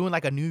of them's doing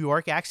like a New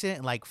York accent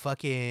and like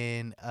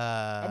fucking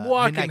I'm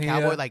walking Midnight here.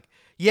 Cowboy, like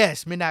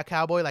yes, Midnight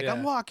Cowboy, like Yeah.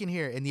 I'm walking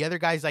here, and the other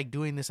guy's like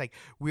doing this like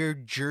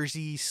weird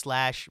Jersey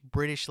 /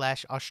 British /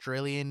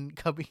 Australian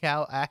coming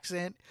out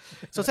accent.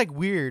 So it's like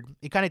weird.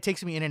 It kind of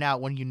takes me in and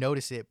out when you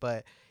notice it,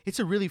 but it's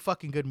a really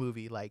fucking good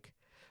movie. Like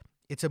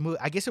it's a movie.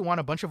 I guess it won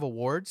a bunch of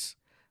awards,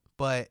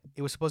 but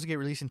it was supposed to get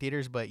released in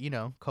theaters, but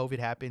COVID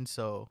happened,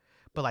 so.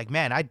 But like,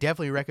 man, I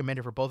definitely recommend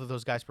it for both of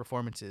those guys'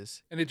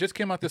 performances. And it just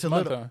came out this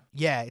month, huh?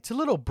 Yeah, it's a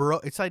little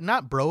it's like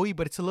not bro-y,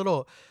 but it's a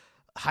little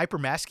hyper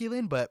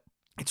masculine, but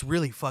it's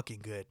really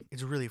fucking good.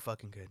 It's really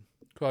fucking good.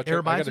 Cool, it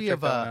reminds me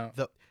of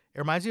it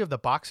reminds me of The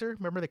Boxer.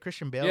 Remember the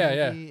Christian Bale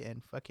movie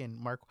and fucking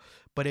Mark?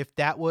 But if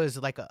that was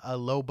like a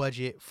low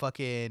budget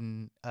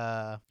fucking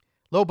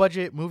low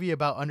budget movie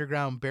about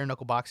underground bare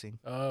knuckle boxing.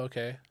 Oh,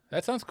 okay.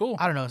 That sounds cool.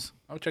 I don't know.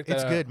 I'll check that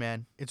out. It's good,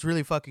 man. It's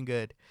really fucking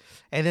good.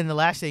 And then the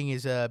last thing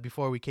is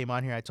before we came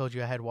on here, I told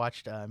you I had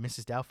watched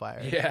Mrs.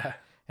 Doubtfire. Yeah.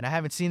 And I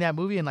haven't seen that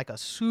movie in like a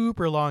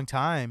super long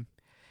time.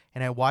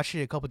 And I watched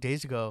it a couple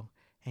days ago.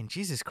 And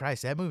Jesus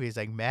Christ, that movie is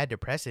like mad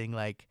depressing.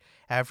 Like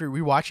after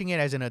rewatching it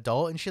as an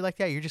adult and shit like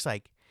that, you're just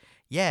like,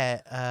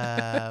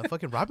 yeah,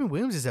 fucking Robin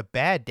Williams is a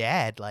bad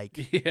dad.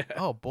 Like, Yeah.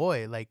 oh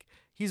boy, like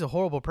he's a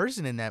horrible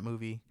person in that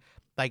movie.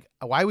 Like,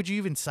 why would you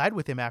even side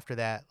with him after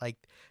that? Like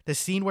the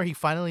scene where he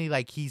finally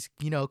like he's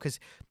because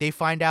they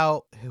find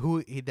out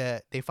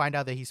they find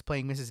out that he's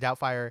playing Mrs.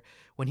 Doubtfire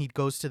when he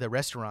goes to the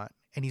restaurant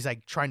and he's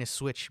like trying to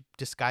switch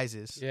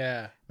disguises.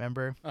 Yeah.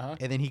 Remember? Uh-huh.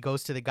 And then he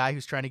goes to the guy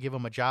who's trying to give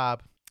him a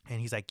job.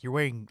 And he's like, you're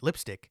wearing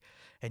lipstick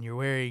and you're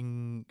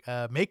wearing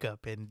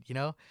makeup and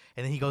and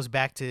then he goes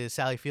back to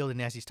Sally Field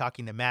and as he's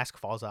talking, the mask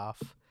falls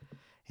off.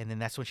 And then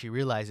that's when she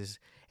realizes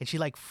and she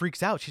like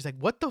freaks out. She's like,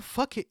 what the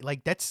fuck?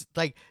 Like, that's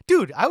like,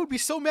 dude, I would be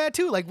so mad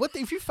too. Like,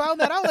 if you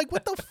found that out, like,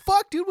 what the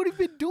fuck, dude? What have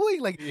you been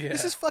doing? Like,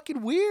 This is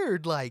fucking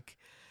weird. Like,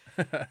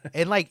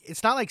 And like,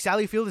 it's not like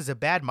Sally Field is a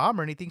bad mom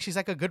or anything. She's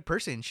like a good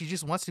person. She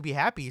just wants to be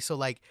happy. So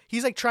like,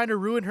 he's like trying to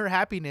ruin her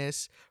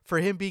happiness for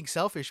him being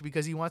selfish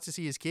because he wants to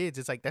see his kids.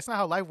 It's like, that's not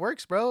how life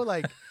works, bro.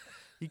 Like,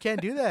 you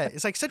can't do that.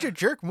 It's like such a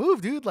jerk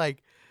move, dude.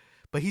 Like,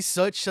 but he's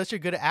such a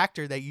good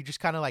actor that you just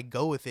kind of like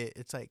go with it.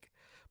 It's like,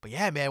 but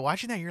yeah, man,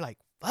 watching that, you're like,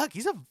 fuck,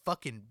 he's a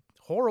fucking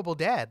horrible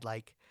dad.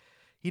 Like,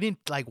 he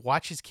didn't like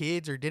watch his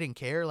kids or didn't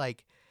care.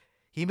 Like,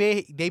 they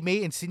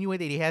may insinuate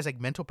that he has like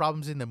mental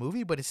problems in the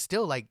movie, but it's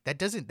still like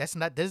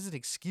doesn't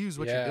excuse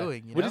what you're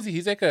doing. You what know? is he?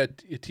 He's like on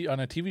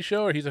a TV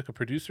show, or he's like a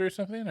producer or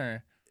something,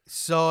 or.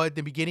 So at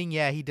the beginning,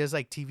 yeah, he does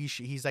like TV.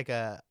 He's like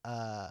a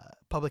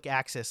public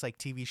access like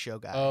TV show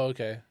guy. Oh,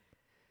 okay.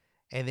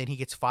 And then he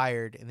gets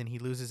fired, and then he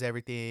loses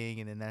everything,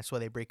 and then that's why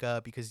they break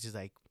up because he's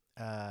like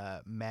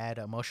mad,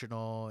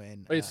 emotional,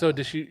 and. Wait, so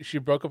did she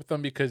broke up with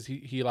him because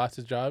he lost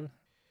his job?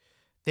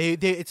 They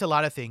it's a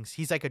lot of things.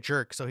 He's like a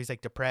jerk, so he's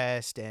like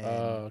depressed and.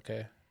 Oh,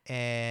 okay.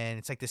 And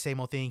it's like the same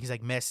old thing. He's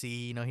like messy,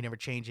 you know. He never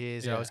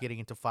changes. They're always getting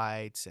into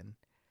fights, and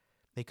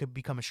they could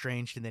become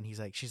estranged. And then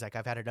she's like,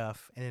 I've had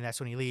enough. And then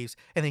that's when he leaves.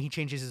 And then he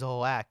changes his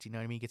whole act. You know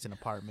what I mean? He gets an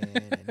apartment.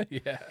 And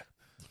yeah.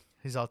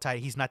 He's all tight.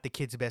 He's not the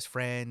kid's best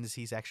friends.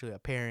 He's actually a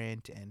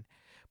parent.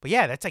 But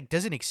yeah, that's like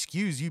doesn't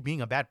excuse you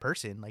being a bad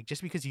person. Like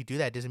just because you do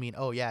that doesn't mean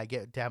I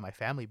get to have my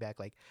family back.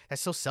 Like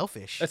that's so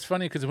selfish. That's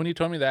funny because when you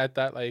told me that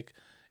like.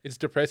 It's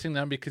depressing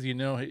now because you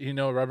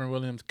know Robin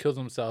Williams kills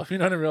himself,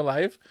 in real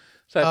life.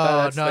 So I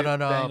thought that's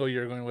the angle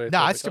you're going with.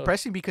 No, it's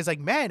depressing because like,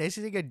 man, this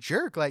is like a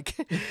jerk. Like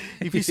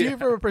if you see it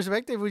from a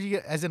perspective when you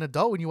get as an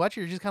adult, when you watch it,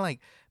 you're just kind of like,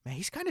 man,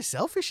 he's kind of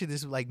selfish in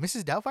this. Like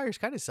Mrs. Doubtfire is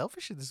kind of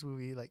selfish in this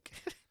movie. Like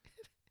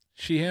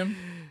him,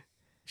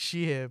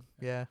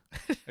 yeah.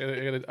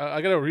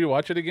 I gotta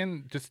rewatch it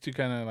again just to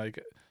kind of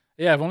like.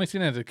 Yeah, I've only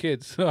seen it as a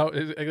kid, so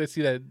I gotta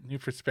see that new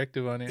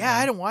perspective on it. Yeah,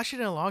 I hadn't watched it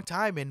in a long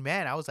time, and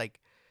man, I was like.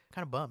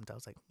 Kind of bummed. I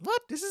was like,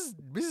 "What? This is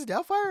Mrs.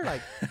 Doubtfire?"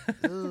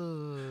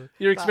 Like,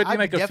 you're expecting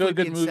like a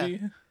feel-good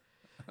movie.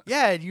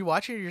 Yeah, and you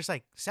watch it, and you're just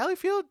like, Sally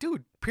Field,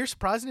 dude. Pierce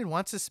Brosnan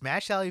wants to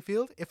smash Sally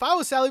Field. If I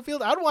was Sally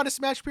Field, I'd want to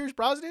smash Pierce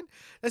Brosnan.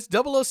 That's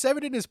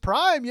 007 in his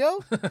prime,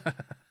 yo.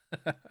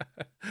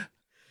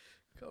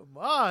 Come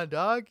on,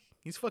 dog.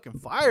 He's fucking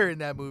fire in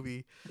that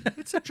movie.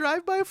 It's a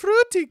drive-by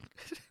fruiting.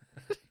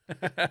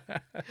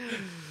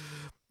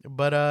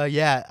 But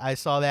yeah, I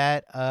saw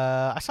that.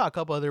 I saw a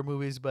couple other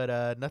movies,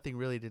 but nothing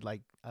really to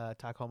like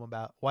talk home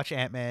about. Watch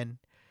Ant-Man.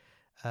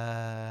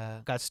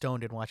 Got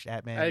stoned and watched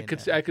Ant-Man. I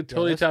could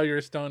totally tell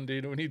you're stoned,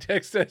 dude, when you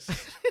text us.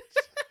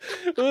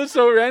 It was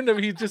so random.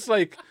 He just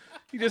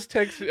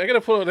texted.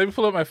 Let me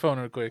pull up my phone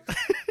real quick.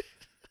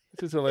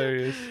 This is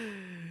hilarious.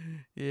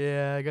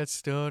 Yeah, I got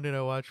stoned and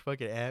I watched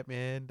fucking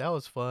Ant-Man. That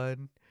was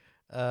fun.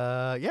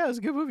 Yeah, it was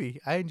a good movie.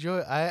 I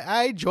enjoy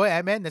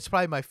Ant-Man. That's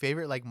probably my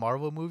favorite like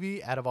Marvel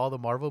movie out of all the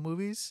Marvel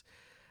movies.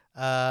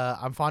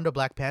 I'm fond of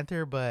Black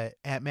Panther, but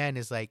Ant-Man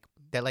is like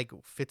that like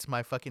fits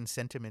my fucking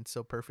sentiments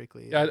so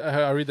perfectly. Yeah,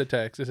 I'll read the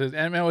text. It says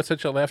Ant-Man was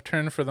such a left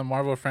turn for the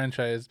Marvel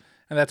franchise,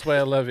 and that's why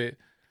I love it.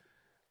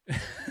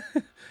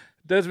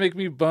 Does make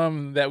me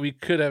bummed that we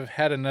could have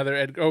had another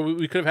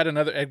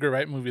Edgar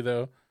Wright movie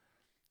though.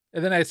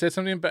 And then I said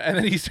something, and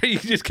then he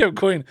just kept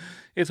going.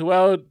 It's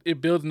wild.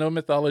 It builds no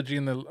mythology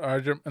in the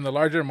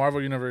larger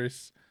Marvel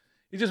universe.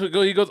 He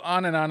goes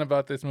on and on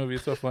about this movie.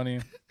 It's so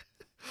funny.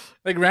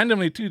 Like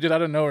randomly too, just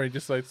out of nowhere, he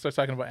just like starts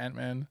talking about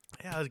Ant-Man.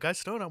 Yeah, I got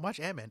stoned. I watched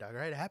Ant-Man, dog.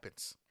 Right, it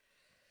happens.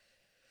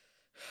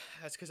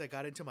 That's because I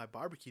got into my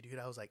barbecue, dude.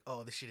 I was like,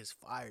 oh, this shit is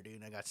fire, dude.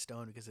 And I got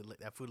stoned because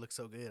that food looks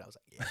so good. I was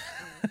like,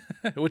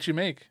 yeah. What'd you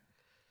make?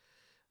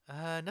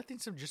 Nothing.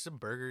 Just some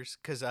burgers.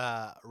 Cause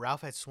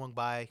Ralph had swung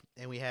by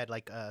and we had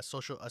like a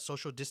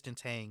social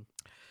distance hang,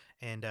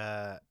 and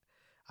I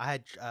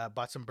had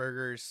bought some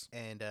burgers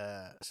and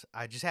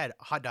I just had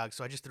hot dogs,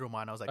 so I just threw them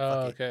on. I was like,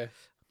 fuck it.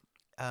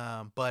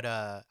 But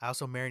I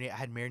also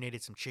had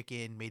marinated some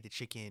chicken, made the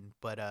chicken,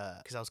 but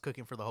cause I was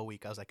cooking for the whole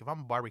week. I was like, if I'm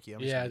a barbecue,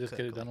 I'm just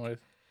get it done with.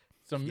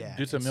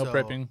 Do some meal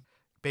prepping.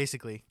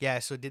 Basically, yeah.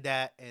 So did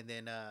that, and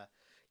then I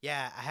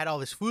had all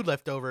this food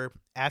left over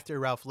after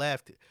Ralph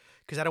left.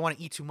 Because I don't want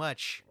to eat too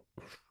much.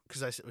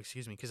 Because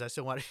I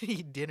still want to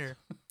eat dinner.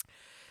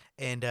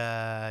 And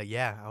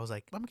I was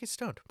like, I'm gonna get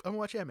stoned. I'm gonna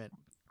watch Ant-Man.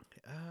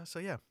 So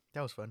yeah,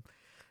 that was fun.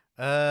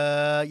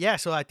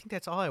 So I think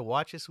that's all I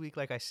watched this week.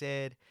 Like I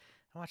said,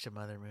 I watched some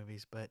other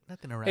movies, but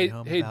nothing around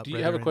home. Hey, do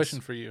you have a question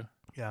for you?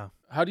 Yeah.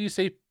 How do you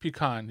say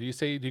pecan? Do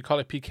you call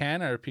it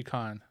pecan or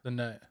pecan? The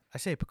nut. I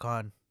say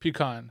pecan.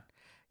 Pecan.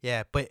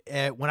 Yeah, but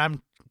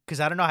because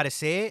I don't know how to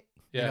say it.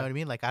 Yeah. You know what I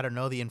mean? Like, I don't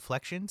know the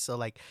inflection. So,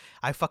 like,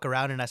 I fuck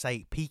around and I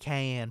say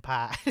pecan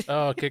pie.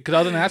 Oh, okay. Because I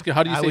was going to ask you,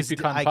 how do you say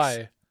pecan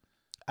pie?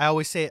 I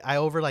always say, I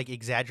over, like,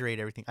 exaggerate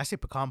everything. I say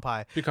pecan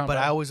pie.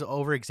 I always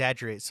over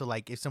exaggerate. So,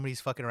 like, if somebody's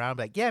fucking around, I'm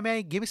like, yeah,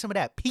 man, give me some of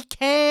that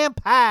pecan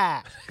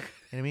pie. You know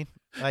what I mean?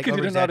 Like, because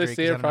you don't know how to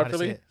say it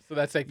properly. So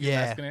that's like you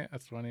asking it.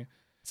 That's funny.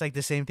 It's like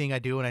the same thing I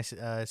do when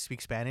I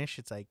speak Spanish.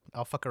 It's like,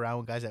 I'll fuck around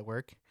with guys at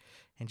work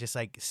and just,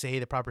 like, say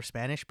the proper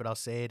Spanish, but I'll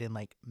say it in,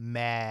 like,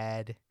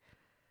 mad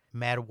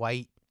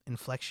white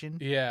inflection.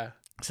 Yeah.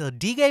 So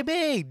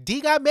dígame,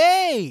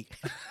 dígame.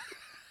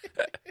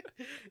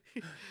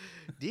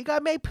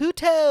 Dígame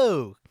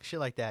puto. Shit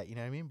like that, you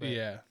know what I mean? But,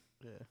 yeah.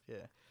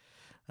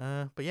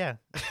 But yeah,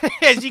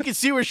 as you can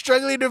see, we're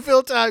struggling to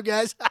fill time,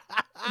 guys.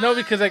 No,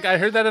 because like I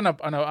heard that on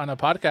a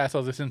podcast I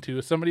was listening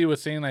to. Somebody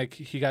was saying like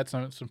he got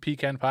some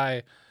pecan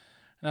pie,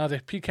 and I was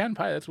like, pecan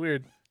pie, that's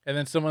weird. And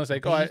then someone was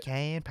like,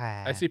 pecan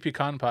pie. I see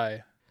pecan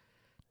pie.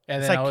 And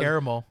it's then like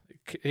caramel.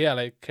 Yeah,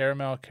 like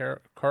caramel,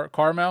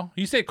 caramel.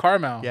 You say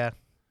caramel. Yeah,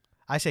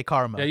 I say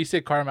caramel. Yeah, you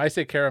say caramel. I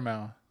say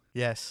caramel.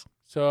 Yes.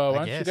 So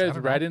why don't you guys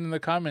write in the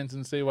comments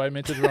and say why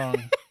Mint is wrong?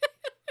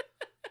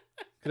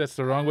 That's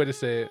the wrong way to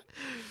say it.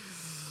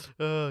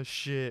 Oh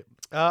shit.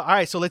 All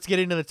right, so let's get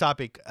into the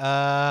topic.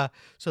 So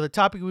the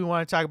topic we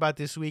want to talk about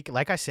this week,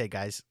 like I said,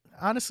 guys,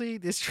 honestly,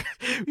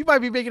 we might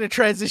be making a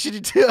transition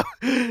into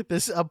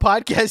this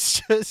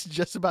podcast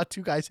just about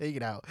two guys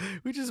hanging out.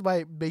 We just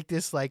might make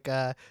this like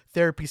a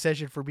therapy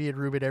session for me and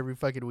Ruben every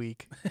fucking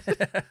week.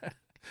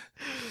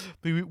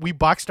 we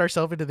boxed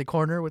ourselves into the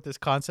corner with this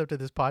concept of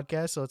this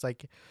podcast, so it's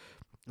like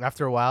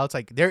after a while, it's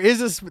like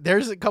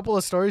there's a couple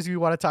of stories we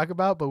want to talk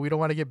about, but we don't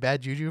want to get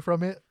bad juju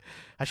from it.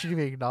 I shouldn't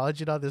even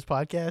acknowledge it on this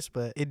podcast,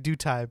 but in due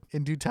time.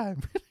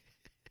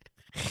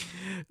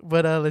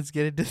 But let's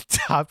get into the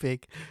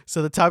topic.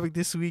 So the topic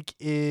this week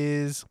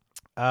is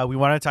we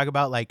want to talk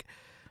about like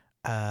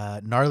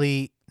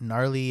gnarly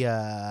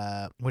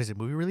what is it,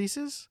 movie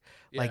releases?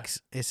 Yeah. Like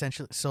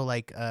essentially, so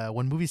like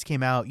when movies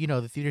came out, you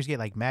know, the theaters get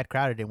like mad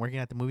crowded, and working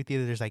at the movie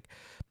theater, there's like,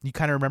 you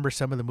kind of remember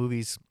some of the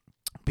movies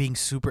being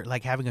super,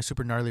 like having a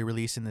super gnarly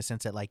release in the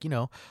sense that, like, you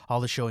know, all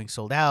the showings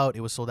sold out.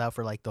 It was sold out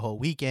for like the whole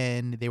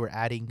weekend. They were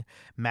adding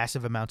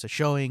massive amounts of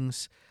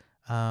showings.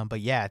 But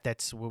yeah,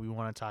 that's what we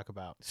want to talk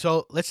about.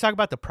 So let's talk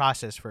about the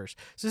process first.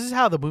 So this is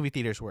how the movie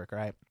theaters work,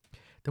 right?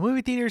 The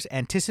movie theaters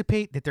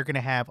anticipate that they're going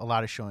to have a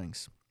lot of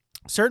showings.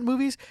 Certain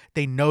movies,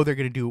 they know they're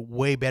going to do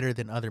way better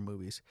than other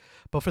movies.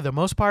 But for the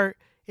most part,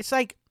 it's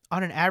like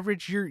on an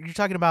average, you're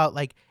talking about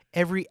like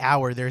every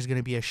hour there's going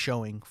to be a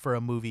showing for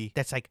a movie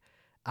that's like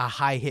a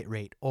high hit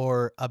rate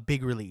or a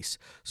big release.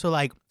 So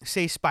like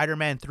say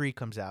Spider-Man 3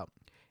 comes out.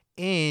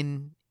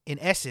 In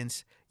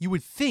essence, you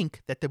would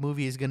think that the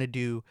movie is going to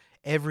do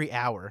every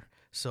hour.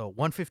 So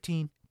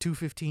 1:15,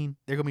 2:15,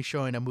 they're going to be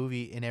showing a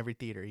movie in every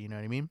theater, you know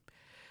what I mean?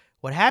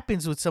 What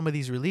happens with some of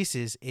these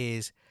releases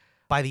is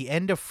by the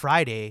end of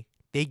Friday,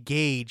 they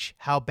gauge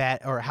how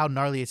bad or how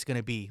gnarly it's going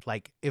to be.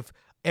 Like if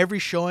every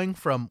showing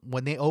from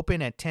when they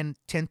open at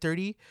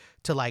 10:30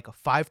 to like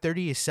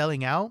 5:30 is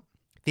selling out,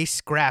 they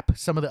scrap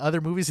some of the other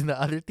movies in the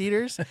other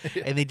theaters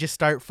and they just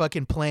start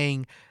fucking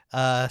playing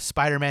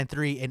Spider-Man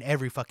 3 in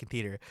every fucking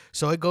theater.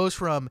 So it goes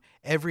from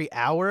every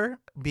hour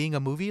being a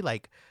movie,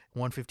 like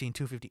 1:15,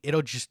 2:15,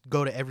 it'll just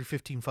go to every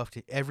 15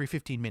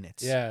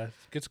 minutes. Yeah, it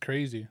gets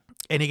crazy.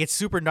 And it gets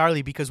super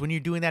gnarly because when you're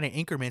doing that in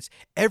increments,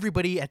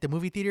 everybody at the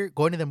movie theater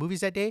going to the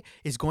movies that day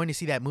is going to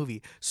see that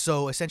movie.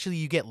 So essentially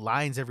you get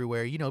lines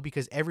everywhere, you know,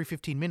 because every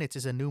 15 minutes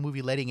is a new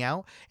movie letting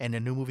out and a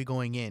new movie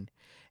going in.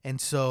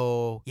 And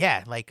so,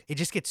 yeah, like it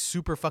just gets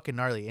super fucking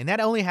gnarly. And that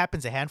only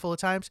happens a handful of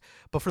times.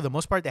 But for the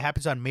most part, that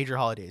happens on major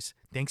holidays,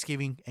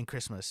 Thanksgiving and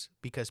Christmas,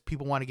 because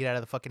people want to get out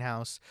of the fucking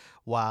house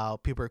while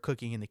people are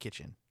cooking in the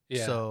kitchen.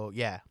 Yeah. So,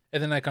 yeah.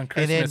 And then like on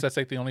Christmas, that's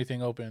like the only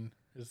thing open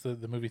is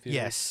the movie theater.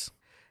 Yes.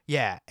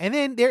 Yeah. And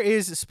then there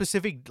is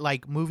specific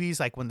like movies,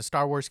 like when the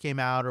Star Wars came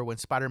out or when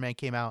Spider-Man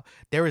came out,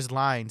 there is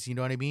lines, you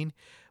know what I mean?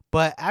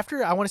 But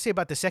after, I want to say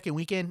about the second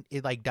weekend,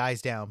 it like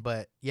dies down.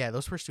 But yeah,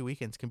 those first 2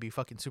 weekends can be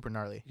fucking super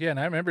gnarly. Yeah, and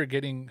I remember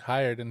getting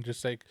hired and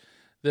just like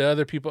the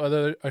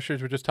other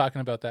ushers were just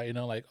talking about that, you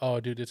know, like, oh,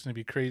 dude, it's going to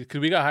be crazy. Because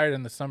we got hired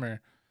in the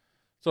summer.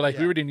 So like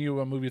we already knew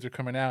what movies are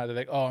coming out. They're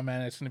like, oh,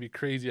 man, it's going to be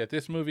crazy at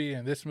this movie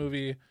and this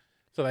movie.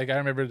 So like I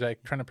remember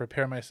like trying to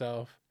prepare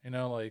myself, you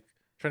know, like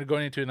trying to go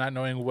into it not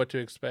knowing what to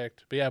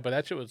expect. But yeah, but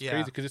that shit was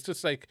crazy because it's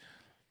just like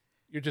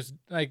you're just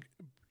like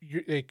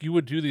you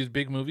would do these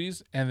big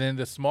movies, and then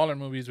the smaller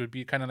movies would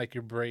be kind of like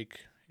your break,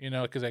 you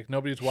know, because like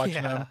nobody's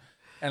watching them,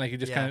 and like you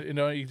just kind of, you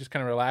know, you just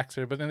kind of relax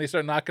there. But then they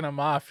start knocking them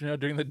off, you know,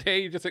 during the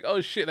day. You're just like,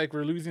 oh shit, like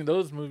we're losing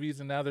those movies,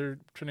 and now they're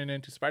turning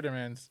into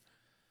Spider-Mans.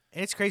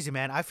 And it's crazy,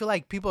 man. I feel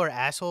like people are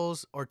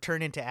assholes or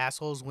turn into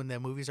assholes when the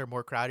movies are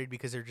more crowded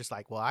because they're just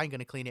like, well, I ain't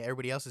gonna clean it.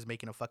 Everybody else is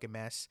making a fucking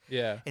mess.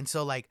 Yeah. And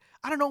so like,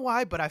 I don't know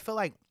why, but I feel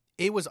like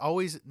it was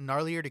always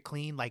gnarlier to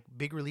clean like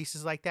big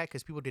releases like that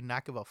because people did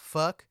not give a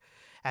fuck,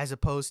 as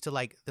opposed to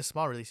like the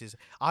small releases.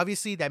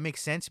 Obviously that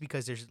makes sense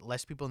because there's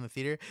less people in the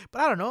theater,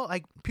 but I don't know,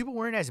 like people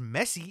weren't as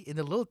messy in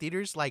the little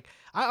theaters. Like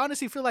I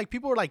honestly feel like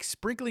people were like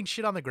sprinkling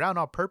shit on the ground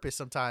on purpose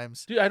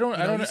sometimes. Dude,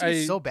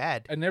 it's so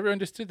bad. I never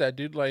understood that,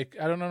 dude. Like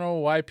I don't know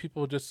why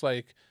people just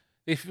like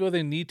they feel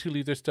they need to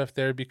leave their stuff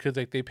there because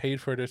like they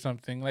paid for it or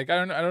something. Like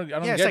I don't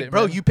yeah, get it's like, it,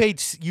 bro, man.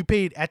 you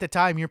paid at the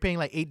time, you're paying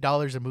like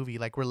 $8 a movie.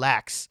 Like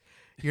relax.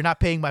 You're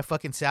not paying my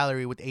fucking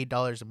salary with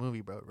 $8 a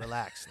movie, bro.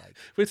 Relax. Like,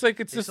 but it's like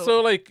it's just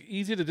so like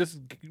easy to just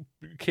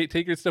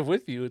take your stuff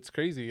with you. It's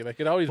crazy. Like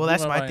it always. Well,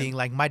 that's my thing.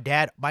 Like my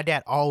dad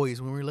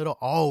always, when we were little,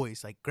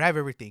 always like grab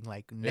everything.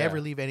 Like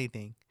never leave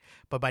anything.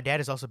 But my dad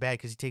is also bad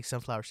because he takes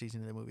sunflower seeds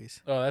into the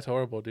movies. Oh, that's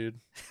horrible, dude.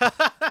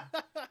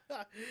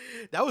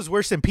 That was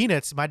worse than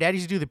peanuts. My dad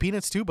used to do the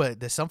peanuts too, but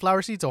the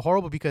sunflower seeds are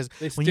horrible because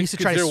when you used to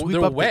try to sweep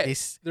up,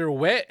 they're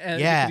wet,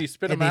 and you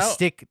spit them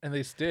out, and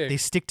they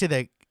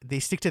stick. They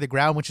stick to the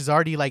ground, which is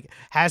already like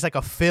has like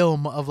a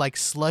film of like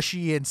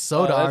slushy and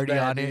soda already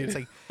on it. It's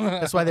like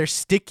that's why they're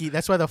sticky.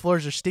 That's why the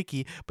floors are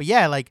sticky. But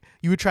yeah, like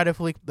you would try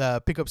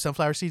to pick up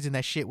sunflower seeds, and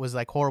that shit was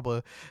like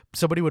horrible.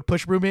 Somebody would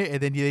push broom it,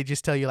 and then they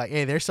just tell you like,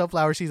 "Hey, there's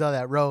sunflower seeds on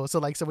that row." So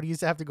like somebody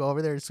used to have to go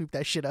over there and sweep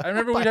that shit up. I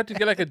remember we had to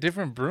get like a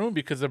different broom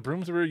because the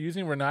brooms we were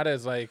using were not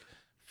as like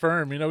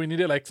firm. You know, we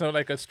needed like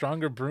a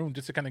stronger broom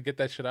just to kind of get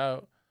that shit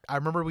out. I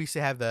remember we used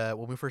to have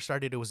when we first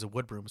started, it was the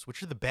wood brooms,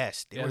 which are the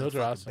best. They were those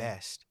the are awesome.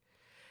 best.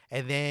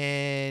 And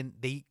then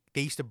they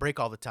used to break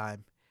all the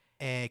time,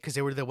 and because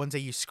they were the ones that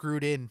you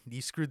screwed in.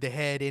 You screwed the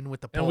head in with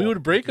the pole. And we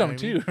would break them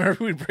too.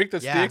 Remember, we'd break the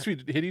sticks.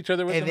 We'd hit each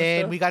other with them. And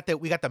then we got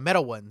the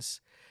metal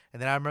ones.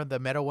 And then I remember the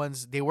metal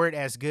ones. They weren't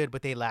as good,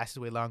 but they lasted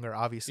way longer,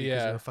 obviously,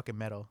 because they were fucking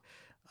metal.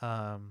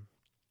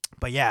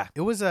 But yeah, it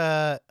was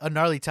a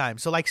gnarly time.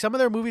 So like some of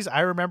their movies,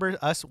 I remember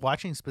us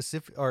watching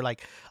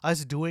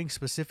us doing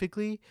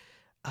specifically.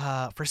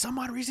 For some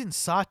odd reason,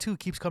 Saw 2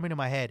 keeps coming to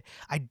my head.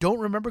 I don't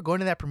remember going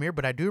to that premiere,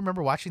 but I do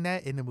remember watching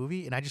that in the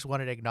movie, and I just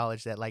wanted to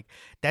acknowledge that, like,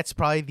 that's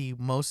probably the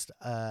most,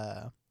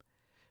 one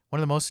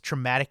of the most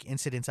traumatic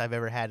incidents I've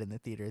ever had in the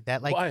theater.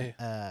 That, like, why?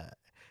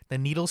 The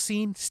needle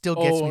scene still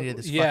gets me to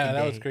this fucking day. Yeah,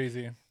 that was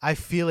crazy. I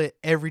feel it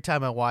every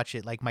time I watch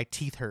it. Like, my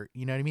teeth hurt.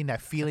 You know what I mean?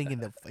 That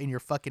feeling in your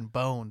fucking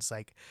bones.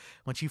 Like,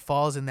 when she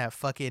falls in that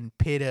fucking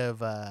pit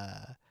of,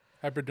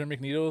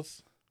 hypodermic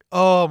needles.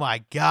 Oh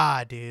my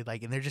god, dude!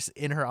 Like, and they're just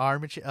in her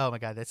arm and shit. Oh my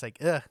god, that's like,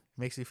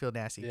 makes me feel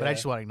nasty. Yeah. But I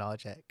just want to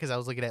acknowledge that because I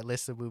was looking at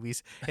lists of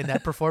movies and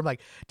that performed like.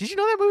 Did you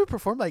know that movie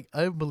performed like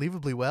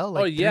unbelievably well?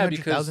 Like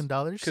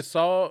 $300,000. Because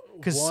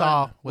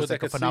Saw was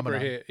like a phenomenon.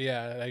 Hit.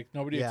 Yeah, like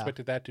nobody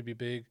expected that to be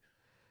big.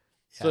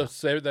 Yeah.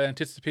 So the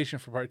anticipation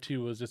for part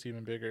 2 was just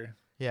even bigger.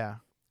 Yeah,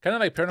 kind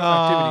of like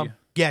Paranormal Activity.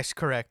 Yes,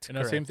 correct. You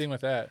know, same thing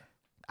with that.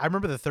 I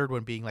remember the third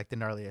one being like the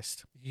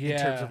gnarliest in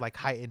terms of like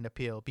heightened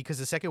appeal because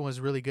the second one was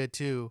really good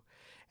too.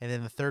 And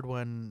then the third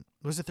one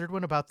was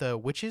about the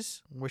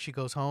witches where she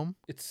goes home.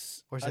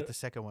 Or is that the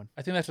second one?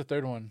 I think that's the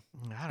third one.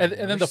 And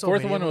then the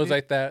fourth one was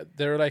like that.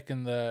 They were like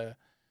in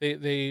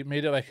they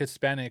made it like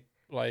Hispanic.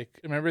 Like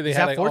remember they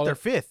had like fourth or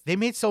fifth. They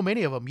made so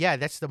many of them. Yeah,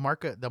 that's the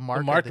mark of the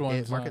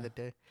ones. Mark of the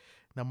day.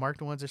 The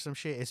marked ones or some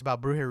shit. It's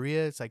about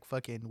brujeria. It's like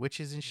fucking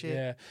witches and shit.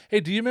 Yeah.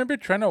 Hey, do you remember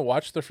trying to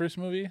watch the first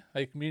movie?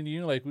 Like me and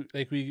you,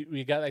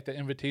 we got like the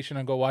invitation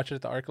to go watch it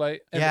at the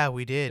ArcLight. Yeah,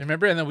 we did.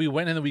 Remember? And then we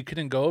went and then we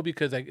couldn't go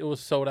because like it was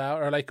sold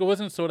out, or like it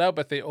wasn't sold out,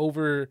 but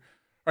or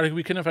like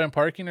we couldn't find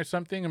parking or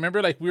something.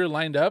 Remember, like we were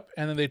lined up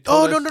and then they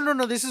told us.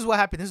 No. This is what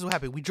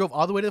happened. We drove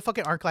all the way to the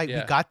fucking ArcLight.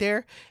 Yeah. We got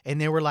there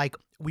and they were like,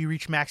 we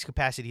reached max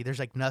capacity. There's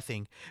like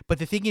nothing. But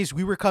the thing is,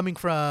 we were coming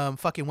from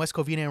fucking West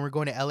Covina and we're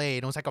going to LA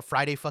and it was like a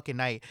Friday fucking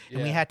night.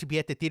 And we had to be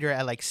at the theater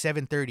at like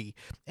 7:30.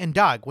 And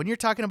dog, when you're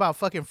talking about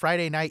fucking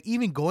Friday night,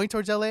 even going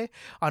towards LA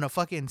on a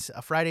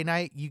Friday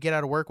night, you get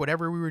out of work,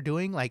 whatever we were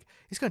doing, like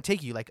it's going to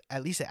take you like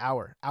at least an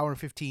hour and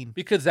 15.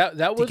 Because that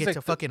was to get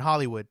to fucking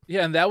Hollywood.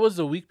 Yeah. And that was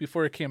the week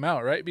before it came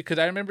out, right? Because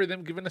I remember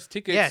them giving us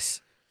tickets.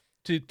 Yes.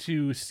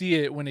 To see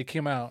it when it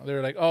came out. They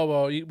were like, oh,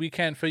 well, we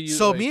can't for you.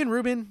 So like, me and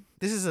Ruben,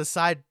 this is a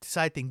side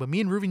thing, but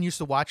me and Ruben used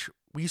to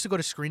go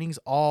to screenings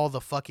all the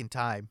fucking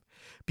time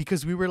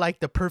because we were like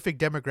the perfect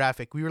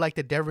demographic. We were like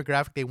the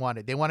demographic they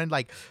wanted. They wanted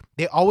like,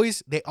 they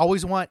always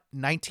want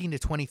 19 to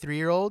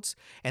 23-year-olds.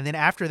 And then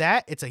after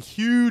that, it's a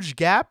huge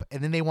gap.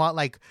 And then they want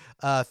like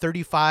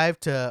 35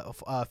 to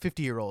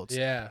 50-year-olds.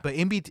 Yeah. But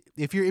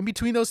if you're in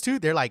between those two,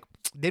 they're like,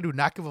 they do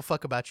not give a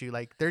fuck about you.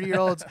 Like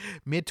 30-year-olds,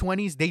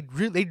 mid-20s,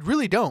 they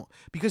really don't.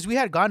 Because we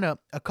had gone to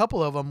a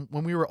couple of them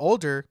when we were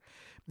older,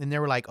 and they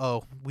were like,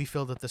 "Oh, we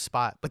filled up the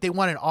spot." But they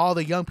wanted all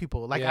the young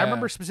people. Like I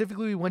remember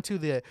specifically, we went to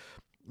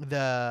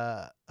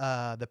the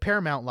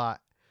Paramount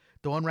lot,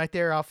 the one right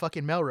there off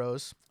fucking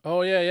Melrose.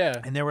 Oh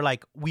yeah. And they were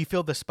like, "We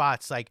filled the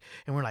spots," like,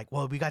 and we're like,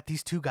 "Well, we got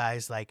these two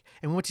guys," like,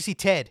 and we went to see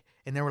Ted,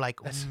 and they were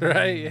like, "That's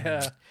right,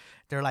 yeah."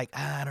 They're like,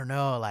 "I don't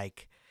know,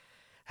 like."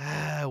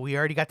 We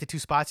already got the two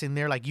spots in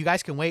there. Like, you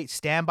guys can wait,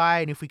 stand by,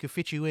 and if we could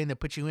fit you in, then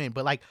put you in.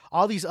 But like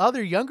all these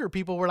other younger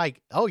people were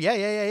like, "Oh yeah,"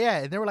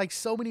 and there were like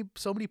so many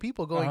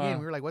people going in.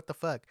 We were like, "What the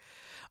fuck?"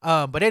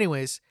 But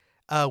anyways,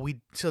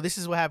 so this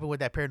is what happened with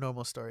that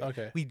paranormal story.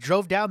 Okay, we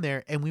drove down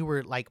there and we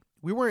weren't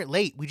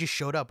late. We just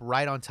showed up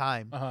right on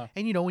time.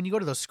 And you know, when you go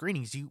to those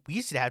screenings, we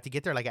used to have to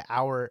get there like an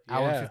hour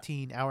and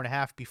 15, hour and a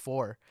half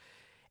before.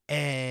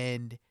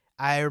 And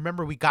I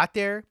remember we got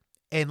there.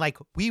 And like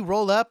we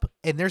roll up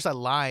and there's a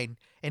line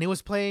and it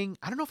was playing.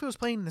 I don't know if it was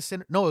playing in the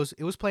center. No,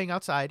 it was playing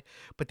outside.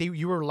 But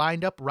you were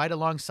lined up right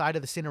alongside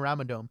of the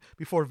Cinerama Dome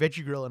before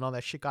Veggie Grill and all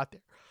that shit got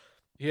there.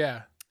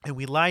 Yeah. And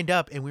we lined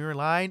up and we were in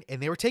line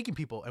and they were taking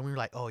people and we were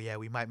like, "Oh yeah,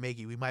 we might make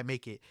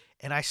it."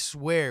 And I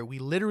swear we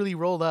literally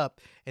rolled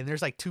up and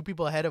there's like two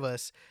people ahead of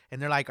us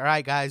and they're like, "All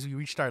right, guys, we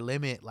reached our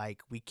limit.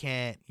 Like we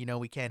can't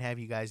have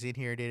you guys in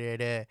here."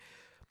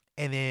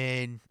 And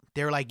then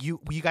they were like, you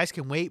guys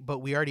can wait, but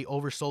we already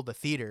oversold the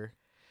theater,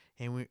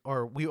 and we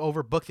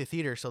overbooked the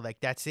theater, so like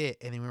that's it.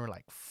 And then we were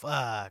like,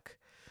 fuck.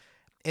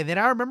 And then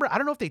I remember, I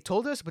don't know if they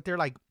told us, but they were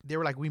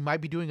like, we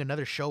might be doing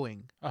another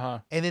showing.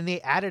 And then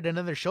they added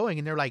another showing,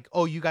 and they're like,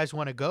 oh, you guys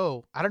want to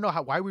go? I don't know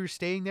why we were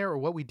staying there or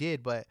what we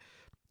did, but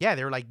yeah,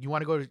 they were like, you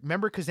want to go?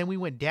 Remember, because then we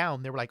went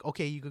down. They were like,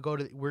 okay, you could go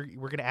to.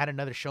 We're gonna add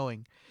another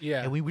showing.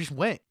 Yeah, and we just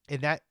went,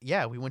 and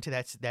we went to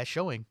that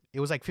showing. It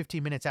was like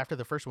 15 minutes after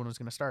the first one was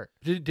gonna start.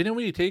 Didn't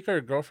we take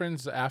our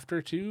girlfriends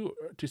after to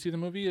see the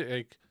movie?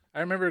 Like, I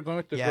remember going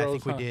with the girls. I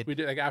think we did. We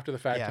did like after the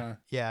fact.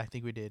 Yeah, I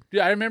think we did. Dude,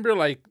 I remember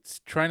like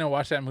trying to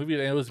watch that movie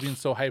and it was being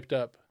so hyped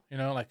up. You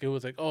know, like it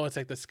was like, oh, it's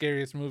like the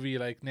scariest movie,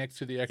 like next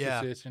to The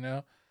Exorcist. You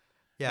know.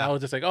 Yeah. And I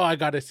was just like, oh, I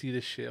gotta see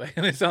this shit. Like,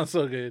 and it sounds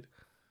so good.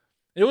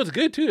 It was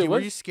good too. Were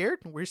you scared?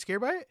 Were you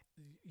scared by it?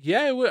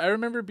 Yeah, I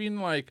remember being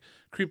like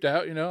creeped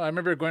out. You know, I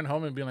remember going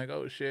home and being like,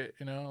 oh shit.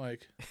 You know,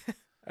 like.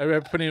 I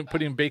remember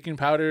putting baking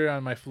powder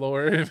on my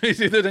floor in case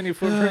there's any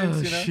footprints.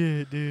 Oh, you know?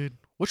 Shit, dude.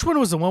 Which one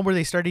was the one where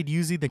they started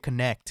using the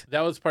Kinect?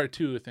 That was part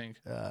 2, I think.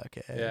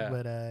 Okay. Yeah.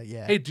 But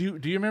yeah. Hey, do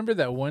you remember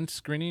that one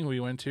screening we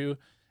went to,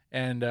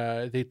 and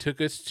they took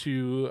us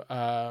to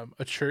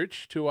a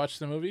church to watch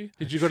the movie?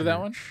 Did you go to that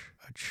one?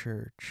 A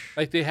church.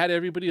 Like they had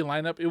everybody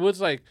line up. It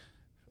was like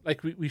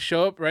we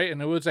show up, right,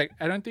 and it was like,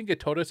 I don't think it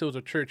told us it was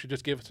a church. It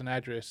just gave us an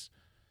address,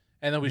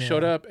 and then we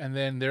showed up, and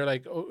then they're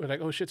like,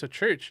 oh shit, it's a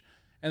church.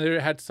 And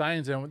they had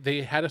signs, and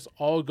they had us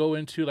all go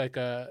into like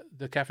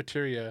the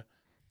cafeteria,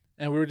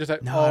 and we were just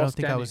like, no, I don't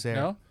think I was there.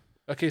 No,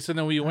 okay. So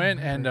then we went,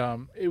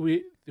 and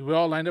we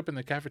all lined up in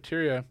the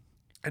cafeteria,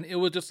 and it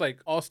was just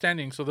like all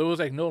standing. So there was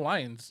like no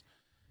lines.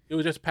 It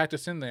was just packed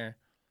us in there,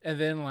 and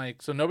then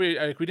like so nobody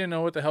we didn't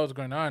know what the hell was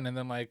going on, and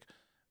then like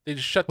they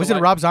just shut. Was it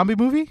a Rob Zombie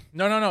movie?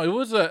 No. It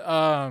was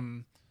a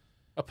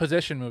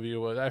possession movie. It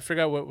was. I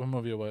forgot what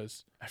movie it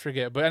was. I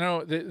forget, but I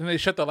know they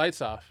shut the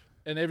lights off.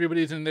 And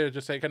everybody's in there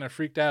just like kind of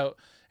freaked out.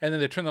 And then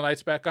they turn the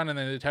lights back on, and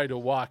then they tell you to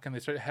walk, and they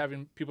start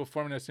having people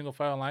forming a single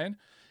file line.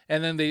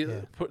 And then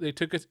they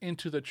took us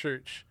into the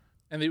church,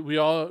 and we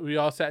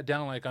all sat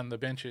down like on the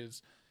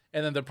benches.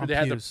 And then they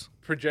had the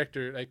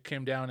projector like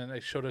came down and they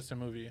showed us the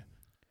movie.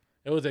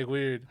 It was like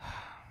weird.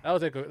 That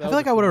was like I feel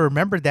like I would have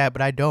remembered that,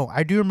 but I don't.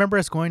 I do remember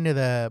us going to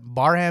the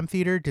Barham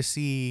Theater to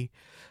see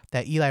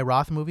that Eli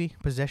Roth movie,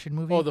 Possession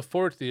movie. Oh, the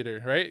Ford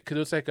Theater, right? Because it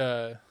was like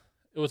it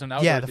was an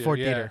outdoor the Ford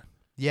Theater.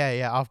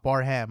 Yeah, off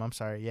Barham. I'm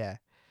sorry, yeah.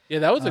 Yeah,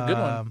 that was a good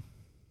one.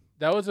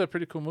 That was a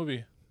pretty cool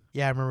movie.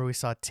 Yeah, I remember we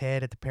saw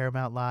Ted at the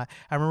Paramount lot.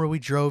 I remember we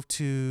drove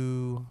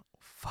to,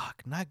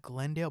 not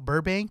Glendale,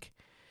 Burbank,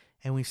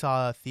 and we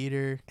saw a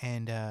theater,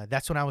 and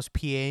that's when I was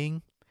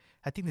PAing.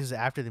 I think this is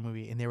after the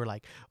movie, and they were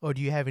like, oh,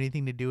 do you have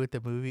anything to do with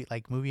the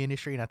movie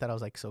industry? And I thought I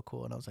was like so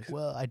cool, and I was like,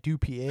 well, I do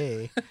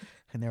PA.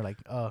 And they were like,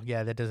 oh,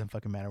 yeah, that doesn't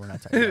fucking matter. We're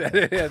not talking about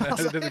that. Yeah, no,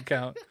 it doesn't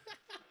count.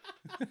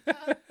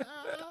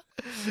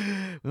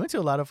 We went to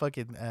a lot of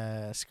fucking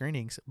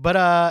screenings.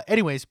 But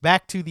anyways,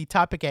 back to the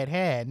topic at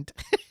hand.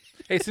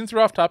 Hey, since we're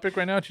off topic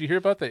right now, did you hear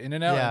about the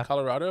In-N-Out in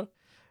Colorado?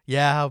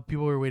 Yeah, how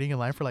people were waiting in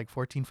line for like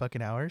 14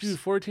 fucking hours. Dude,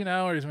 14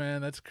 hours,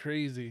 man. That's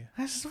crazy.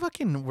 That's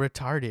fucking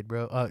retarded,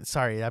 bro.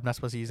 Sorry, I'm not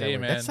supposed to use that word.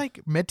 Man. That's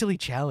like mentally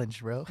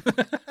challenged, bro.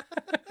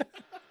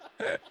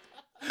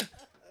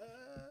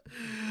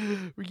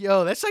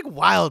 Yo, that's like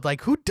wild.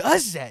 Like, who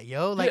does that,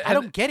 yo? Like, I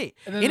don't get it.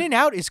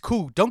 In-N-Out is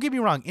cool. Don't get me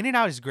wrong.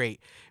 In-N-Out is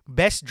great.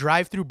 Best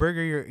drive-through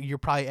burger you'll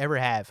probably ever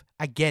have.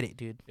 I get it,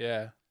 dude.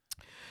 Yeah.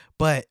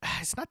 But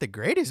it's not the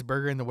greatest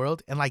burger in the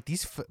world. And like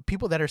these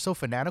people that are so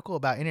fanatical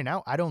about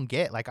In-N-Out, I don't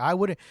get. Like, I'm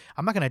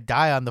not going to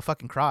die on the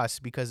fucking cross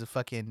because of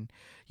fucking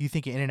you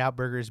think an In-N-Out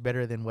burger is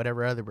better than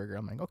whatever other burger.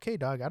 I'm like, okay,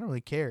 dog, I don't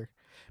really care.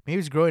 Maybe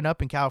it's growing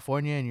up in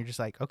California and you're just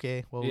like,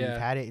 okay, well, we've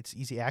had it. It's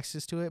easy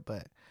access to it,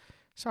 but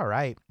it's all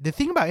right. The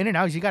thing about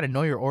In-N-Out is you got to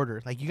know your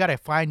order. Like, you got to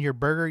find your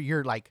burger,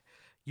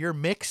 your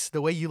mix,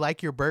 the way you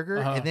like your burger,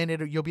 and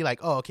then you'll be like,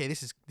 oh, okay,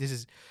 this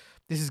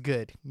is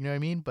good. You know what I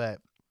mean? But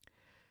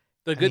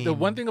the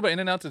one thing about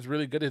In-N-Out that's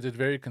really good is it's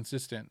very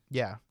consistent.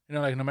 Yeah. You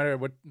know, like no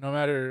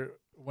matter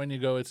when you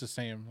go, it's the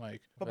same.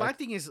 But my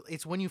thing is,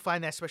 it's when you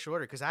find that special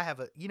order, because I have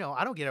I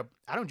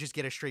don't just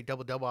get a straight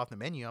double off the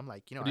menu. I'm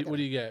like, what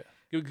do you get?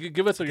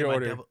 Give us your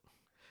order.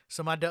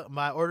 So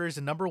my order is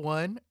a number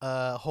 1,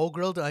 whole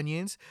grilled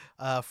onions,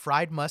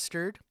 fried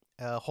mustard,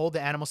 hold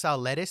the animal style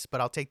lettuce,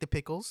 but I'll take the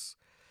pickles,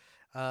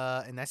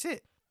 and that's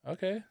it.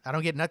 Okay. I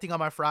don't get nothing on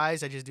my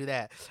fries. I just do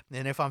that.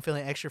 And if I'm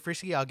feeling extra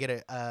frisky, I'll get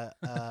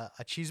a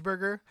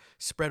cheeseburger,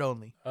 spread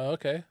only. Oh,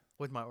 okay.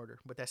 With my order,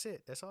 but that's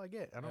it. That's all I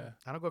get.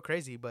 I don't go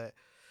crazy, but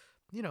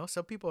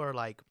some people are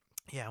like,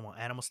 yeah, I want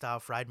animal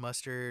style fried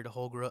mustard,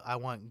 I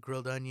want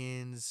grilled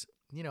onions,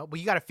 but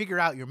you got to figure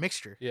out your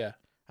mixture. Yeah.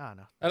 I don't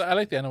know. I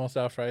like the animal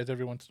style fries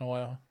every once in a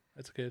while.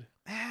 That's good.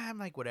 I'm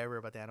like whatever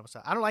about the animal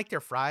style. I don't like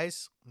their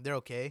fries. They're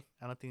okay.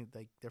 I don't think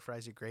like their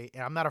fries are great,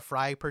 and I'm not a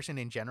fry person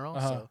in general,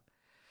 so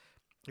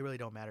it really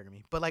don't matter to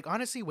me. But like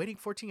honestly, waiting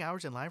 14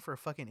 hours in line for a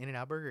fucking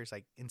In-N-Out burger is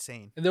like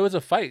insane. And there was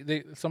a fight.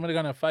 Somebody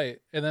got in a fight,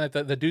 and then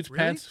the dude's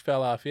pants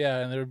fell off. Yeah,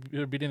 and they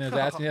were beating his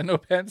ass. And he had no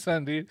pants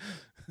on, dude.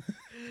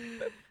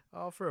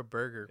 All for a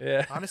burger.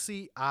 Yeah.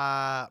 Honestly,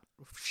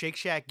 Shake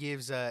Shack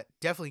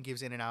definitely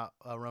gives In-N-Out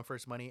a run for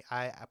its money.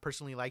 I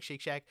personally like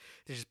Shake Shack.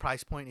 Their just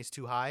price point is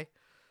too high.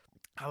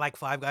 I like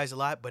Five Guys a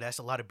lot, but that's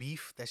a lot of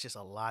beef. That's just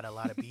a lot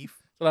of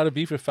beef. A lot of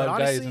beef with Five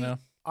Guys, you know.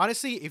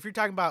 Honestly, if you're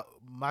talking about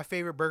my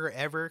favorite burger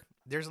ever,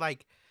 there's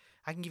like,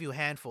 I can give you a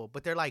handful,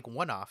 but they're like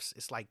one-offs.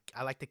 It's like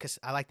I like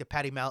the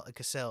Patty Melt at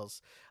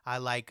Cassell's. I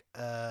like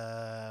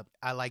the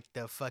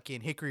fucking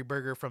Hickory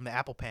burger from the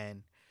Apple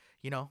Pan.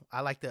 You know, I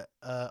like the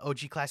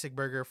OG classic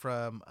burger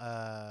from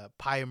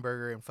Pie and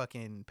Burger in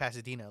fucking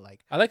Pasadena.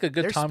 Like, I like a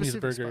good Tommy's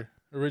burger,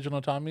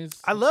 original Tommy's.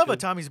 I love a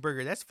Tommy's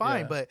burger. That's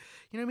fine, but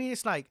you know what I mean.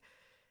 It's like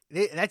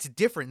that's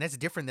different. That's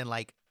different than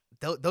like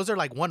those are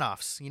like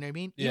one-offs. You know what I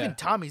mean? Yeah. Even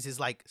Tommy's is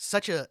like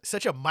such a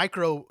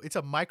micro. It's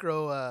a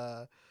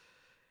micro.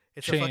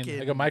 It's chain, a fucking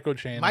like a micro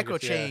chain.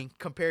 Chain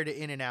compared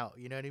to In-N-Out.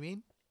 You know what I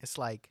mean? It's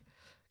like.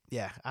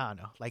 Yeah, I don't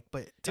know. Like,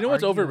 but you know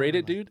what's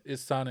overrated, dude?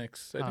 Is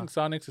Sonics. I think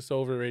Sonics is so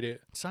overrated.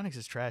 Sonics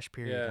is trash.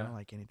 Period. I don't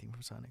like anything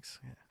from Sonics.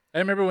 Yeah. I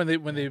remember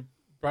when they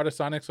brought a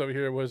Sonics over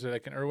here. Was it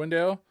like in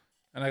Irwindale?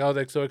 And like I was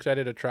like so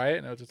excited to try it,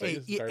 and I was just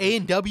like,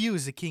 A&W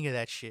is the king of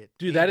that shit.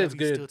 Dude, that is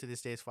good. Still to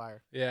this day is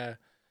fire. Yeah,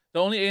 the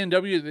only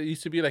A&W that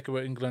used to be like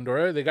in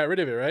Glendora, they got rid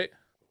of it, right?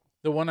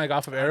 The one like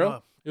off of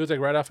Arrow. It was like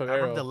right off of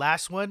Arrow. The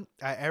last one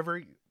I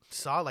ever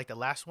saw, like the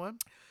last one,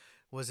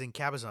 was in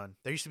Cabazon.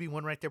 There used to be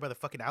one right there by the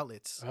fucking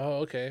outlets. Oh,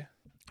 okay.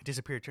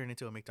 Disappeared, turned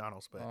into a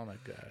McDonald's. But oh my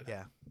god,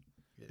 yeah,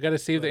 you gotta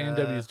save the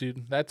A&Ws,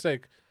 dude. That's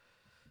like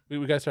we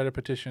gotta start a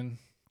petition.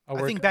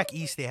 I think back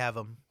east they have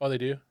them. Oh, they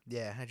do.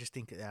 Yeah, I just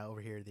think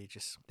over here they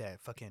just that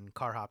fucking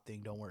car hop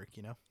thing don't work.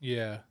 You know.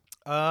 Yeah.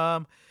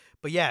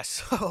 But yeah,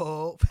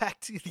 so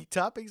back to the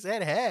topics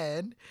at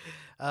hand.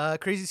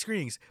 Crazy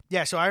screenings.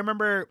 Yeah, so I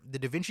remember the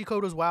Da Vinci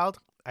Code was wild.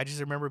 I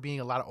just remember being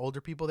a lot of older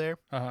people there.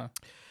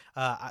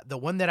 The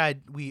one that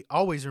we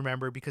always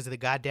remember because of the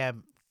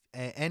goddamn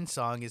end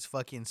song is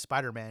fucking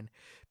Spider-Man,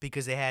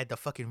 because they had the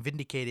fucking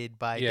Vindicated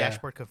by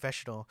Dashboard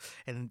Confessional,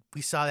 and we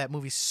saw that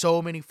movie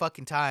so many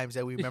fucking times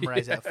that we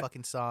memorized that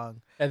fucking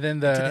song. And then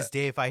to this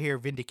day, if I hear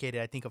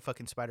Vindicated, I think of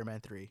fucking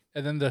Spider-Man 3.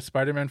 And then the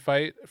Spider-Man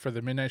fight for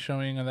the midnight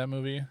showing of that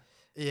movie.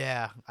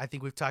 Yeah, I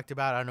think we've talked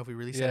about. I don't know if we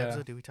released that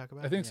episode. Did we talk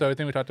about? I think so. I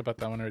think we talked about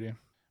that one already.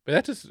 But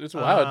that's just it's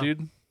wild,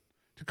 dude.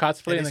 To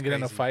cosplay and then get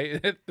in a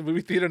fight at the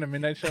movie theater in a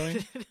midnight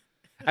showing.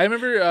 I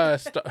remember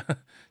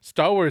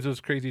Star Wars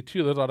was crazy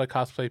too. There's a lot of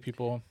cosplay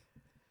people.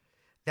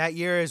 That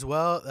year as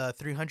well,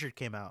 300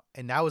 came out,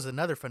 and that was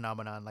another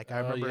phenomenon. Like I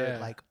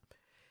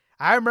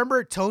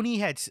remember Tony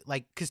had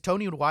because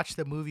Tony would watch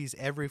the movies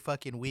every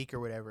fucking week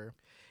or whatever,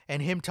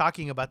 and him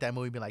talking about that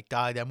movie, being like,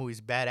 "Dog, that movie's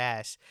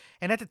badass."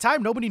 And at the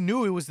time, nobody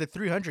knew it was the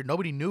 300.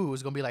 Nobody knew it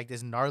was gonna be like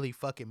this gnarly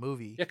fucking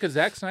movie. Yeah, because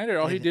Zack Snyder,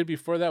 all he did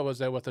before that was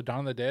that with the Dawn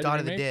of the Dead. Dawn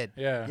of the Dead.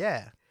 Yeah.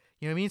 Yeah.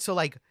 You know what I mean? So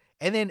like.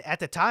 And then at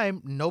the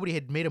time, nobody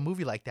had made a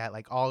movie like that,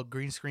 like all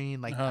green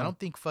screen. Like I don't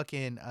think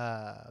fucking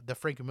the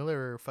Frank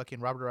Miller or fucking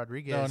Robert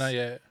Rodriguez. No, not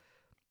yet.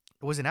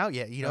 It wasn't out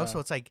yet, you know. So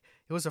it's like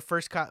it was the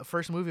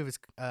first movie of its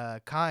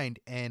kind,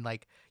 and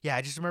like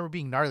I just remember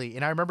being gnarly.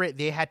 And I remember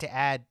they had to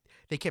add.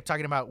 They kept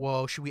talking about,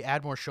 well, should we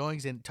add more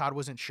showings? And Todd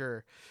wasn't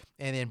sure.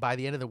 And then by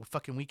the end of the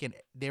fucking weekend,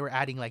 they were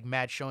adding like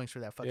mad showings for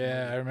that fucking movie.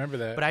 I remember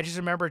that. But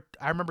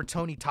I remember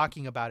Tony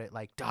talking about it,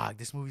 like, dog,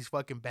 this movie's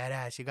fucking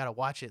badass. You gotta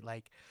watch it,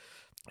 like.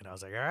 And I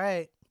was like, all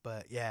right.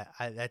 But yeah,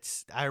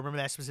 I remember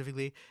that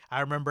specifically.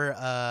 I remember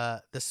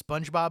the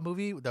SpongeBob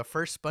movie, the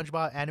first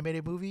SpongeBob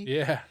animated movie.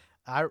 Yeah.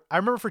 I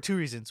remember for two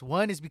reasons.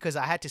 One is because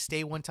I had to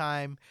stay one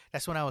time.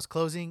 That's when I was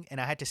closing,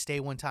 and I had to stay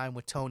one time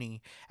with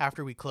Tony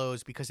after we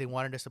closed because they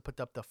wanted us to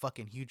put up the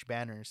fucking huge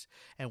banners.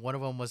 And one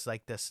of them was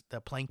like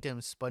the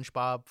Plankton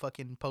SpongeBob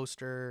fucking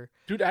poster.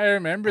 Dude, I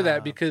remember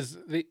that because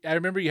I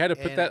remember you had to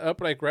put that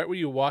up like right where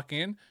you walk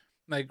in.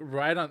 Like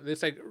right on,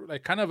 it's like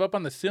kind of up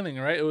on the ceiling,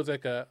 right? It was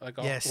like a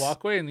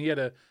walkway, and you had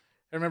to.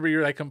 I remember you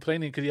were like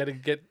complaining because you had to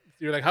get.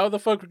 You're like, how the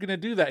fuck are we gonna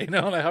do that? You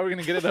know, like how are we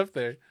gonna get it up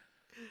there?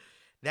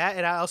 That,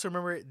 and I also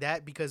remember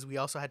that because we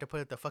also had to put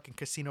up the fucking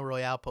Casino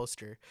Royale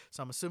poster.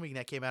 So I'm assuming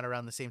that came out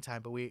around the same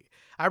time. But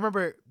I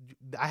remember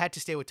I had to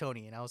stay with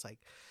Tony, and I was like,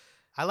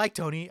 I like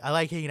Tony. I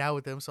like hanging out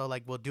with him, so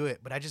like we'll do it.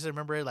 But I just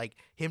remember like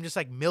him just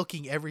like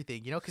milking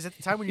everything, you know? Because at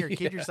the time when you're a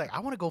kid, you're just like, I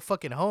want to go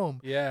fucking home.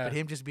 Yeah. But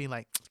him just being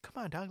like,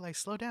 come on, dog, like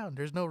slow down.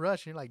 There's no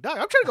rush. And you're like, dog,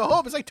 I'm trying to go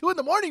home. It's like 2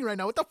 a.m. right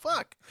now. What the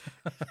fuck?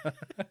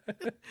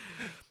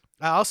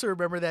 I also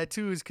remember that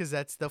too, is because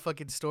that's the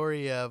fucking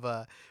story of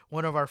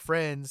one of our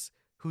friends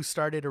who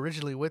started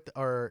originally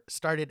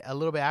started a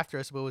little bit after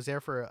us, but was there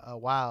for a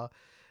while.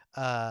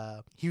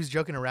 He was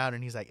joking around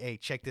and he's like, hey,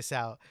 check this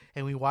out.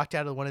 And we walked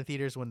out of one of the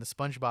theaters when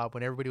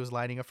everybody was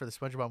lining up for the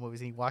SpongeBob movies,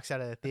 and he walks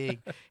out of the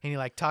thing and he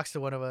like talks to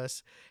one of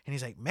us and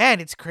he's like, man,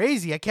 it's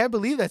crazy. I can't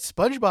believe that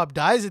SpongeBob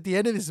dies at the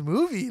end of this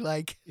movie.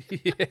 Like,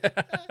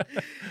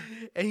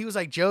 and he was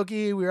like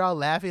joking. We were all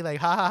laughing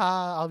like, ha ha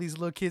ha. All these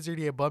little kids are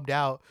getting bummed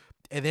out.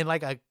 And then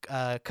like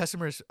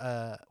customers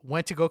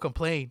went to go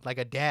complain, like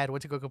a dad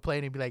went to go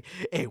complain and be like,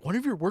 hey, one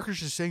of your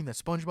workers is saying that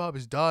SpongeBob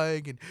is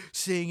dying and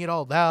saying it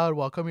all loud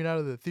while coming out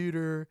of the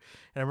theater.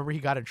 And I remember he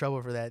got in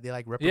trouble for that. They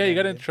like reprimanded you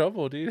got in him.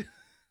 trouble, dude.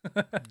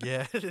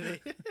 Yeah.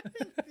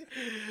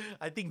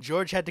 I think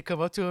George had to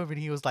come up to him and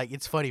he was like,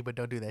 "It's funny, but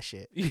don't do that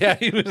shit." Yeah,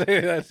 he was like,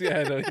 that's,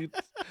 yeah, no,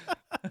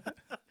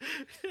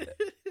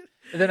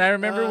 And then I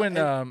remember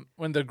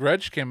when The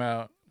Grudge came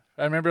out.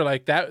 I remember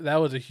like that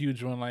was a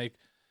huge one. Like,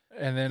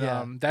 and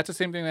then that's the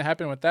same thing that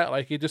happened with that.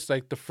 Like, it just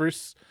like the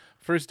first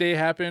day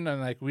happened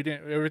and like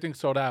everything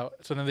sold out.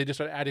 So then they just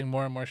started adding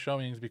more and more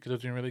showings because it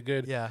was doing really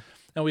good. Yeah.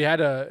 And we had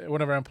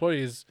one of our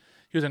employees.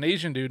 He was an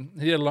Asian dude.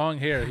 He had long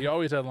hair. He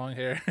always had long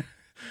hair.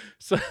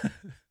 So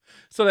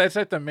that's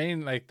like the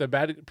main, like the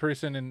bad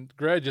person in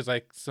Grudge is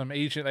like some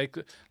Asian, like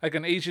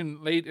an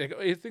Asian lady. Like,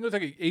 I think it was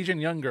like an Asian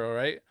young girl,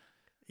 right?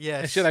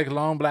 Yes. And she had like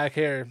long black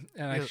hair,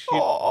 and like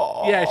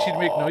she'd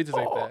make noises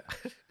like that.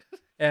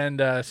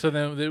 And so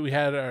then we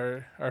had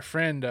our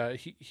friend.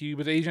 He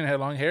was Asian, had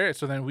long hair.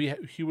 So then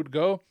he would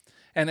go,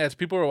 and as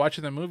people were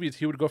watching the movies,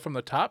 he would go from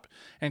the top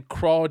and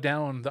crawl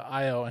down the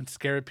aisle and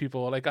scare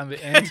people like on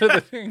the ends of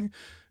the thing.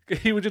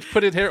 He would just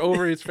put his hair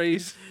over his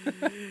face.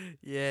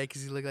 Yeah,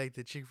 because he looked like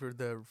the chick for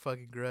the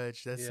fucking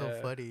Grudge. That's so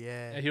funny.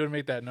 Yeah. And he would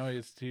make that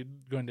noise,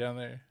 dude, going down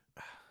there.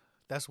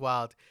 That's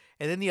wild.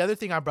 And then the other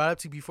thing I brought up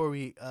to you before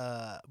we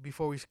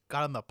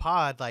got on the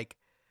pod, like,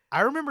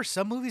 I remember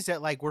some movies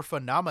that like were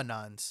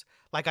phenomenons.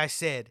 Like I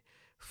said,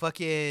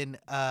 fucking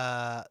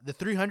the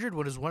 300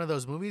 was one of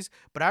those movies.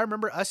 But I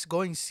remember us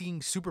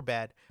seeing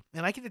Superbad,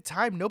 and like at the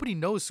time, nobody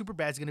knows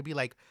Superbad's gonna be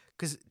like,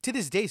 because to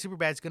this day,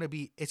 Superbad's gonna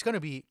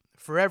be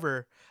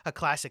forever a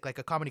classic, like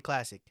a comedy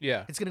classic.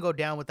 Yeah, it's gonna go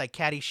down with like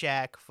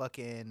Caddyshack,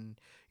 fucking,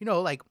 you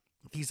know, like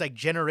these like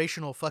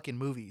generational fucking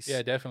movies.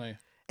 Yeah, definitely.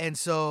 And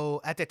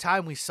so at the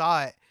time we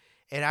saw it,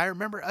 and I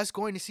remember us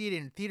going to see it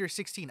in Theater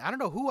 16. I don't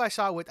know who I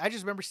saw it with. I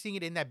just remember seeing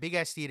it in that big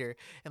ass theater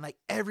and like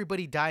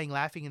everybody dying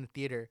laughing in the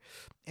theater.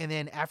 And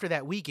then after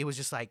that week, it was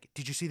just like,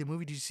 did you see the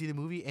movie? Did you see the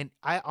movie? And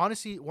I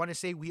honestly want to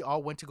say we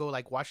all went to go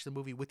like watch the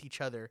movie with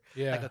each other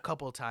like a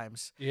couple of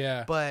times.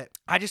 Yeah. But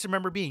I just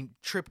remember being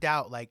tripped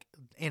out. Like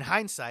in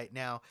hindsight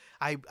now,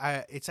 I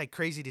it's like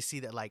crazy to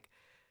see that like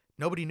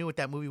nobody knew what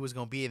that movie was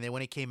going to be. And then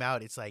when it came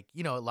out, it's like,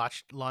 you know,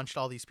 it launched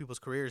all these people's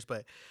careers.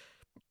 But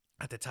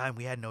at the time,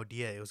 we had no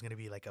idea it was gonna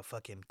be like a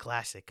fucking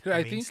classic.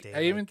 I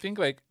even think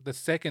like the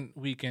second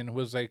weekend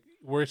was like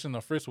worse than the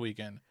first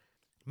weekend.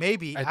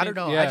 Maybe I don't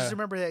know. Yeah. I just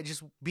remember that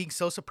just being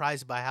so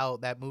surprised by how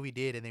that movie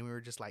did, and then we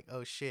were just like,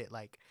 "Oh shit!"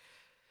 Like,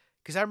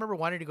 because I remember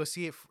wanting to go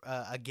see it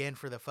again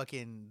for the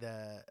fucking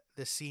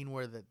the scene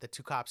where the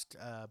two cops,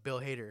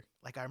 Bill Hader.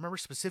 Like, I remember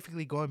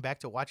specifically going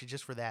back to watch it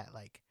just for that.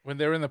 Like when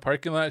they were in the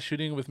parking lot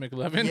shooting with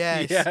McLovin.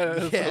 Yes,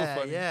 yeah,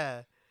 so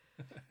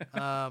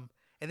yeah.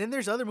 And then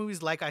there's other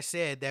movies, like I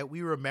said, that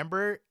we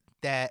remember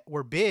that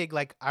were big.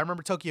 Like, I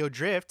remember Tokyo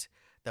Drift,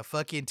 the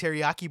fucking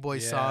Teriyaki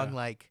Boys song.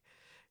 Like,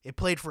 it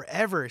played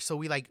forever. So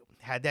we, like,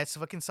 had that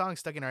fucking song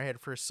stuck in our head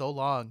for so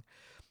long.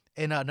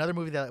 And another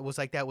movie that was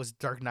like that was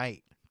Dark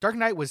Knight. Dark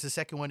Knight was the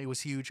second one. It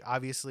was huge,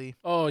 obviously.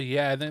 Oh,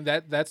 yeah. Then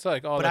that's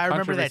like all the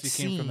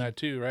controversy came from that,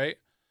 too, right?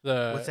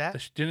 What's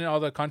that? Didn't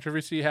all the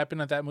controversy happen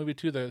at that movie,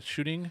 too? The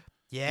shooting?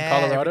 Yeah,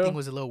 in Colorado? Everything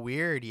was a little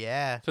weird,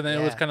 yeah. So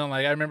then it was kind of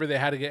like, I remember they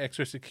had to get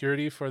extra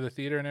security for the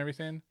theater and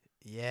everything.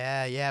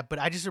 Yeah, but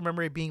I just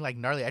remember it being like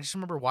gnarly. I just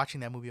remember watching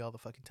that movie all the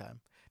fucking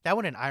time. That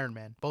one and Iron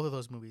Man, both of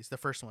those movies, the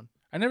first one.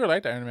 I never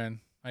liked Iron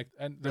Man.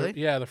 Really?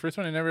 Yeah, the first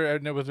one,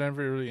 I was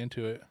never really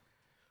into it.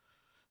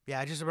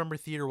 Yeah, I just remember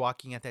theater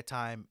walking at that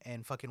time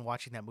and fucking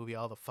watching that movie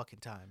all the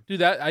fucking time.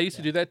 Dude, I used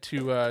to do that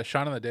to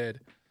Shaun of the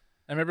Dead.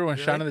 I remember when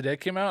Shaun of the Dead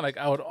came out, like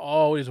I would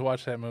always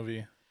watch that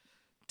movie.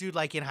 Dude,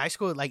 like in high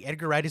school, like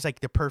Edgar Wright is like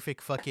the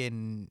perfect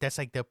fucking. That's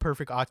like the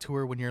perfect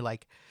auteur when you're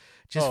like,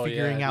 just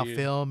figuring out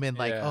film and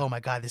like, oh my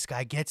god, this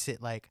guy gets it.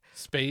 Like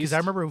Space. Because I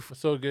remember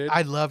so good.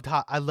 I loved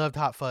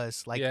Hot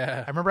Fuzz. Like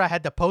I remember I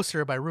had the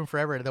poster in my room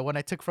forever, the one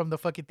I took from the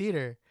fucking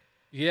theater.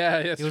 Yeah,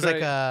 it was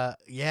right. Like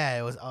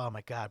it was. Oh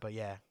my god, but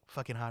yeah,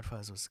 fucking Hot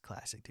Fuzz was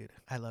classic, dude.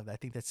 I love that. I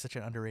think that's such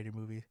an underrated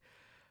movie.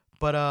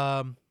 But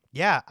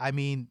yeah, I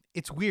mean,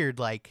 it's weird.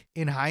 Like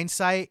in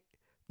hindsight.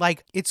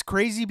 Like, it's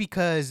crazy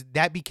because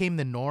that became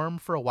the norm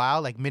for a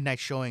while, like midnight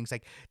showings,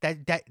 like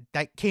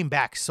that came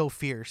back so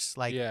fierce.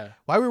 Like,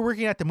 why we were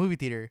working at the movie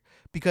theater,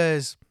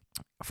 because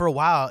for a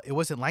while it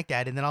wasn't like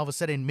that, and then all of a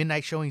sudden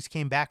midnight showings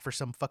came back for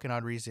some fucking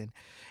odd reason,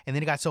 and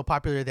then it got so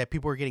popular that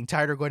people were getting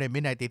tired of going at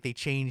midnight that they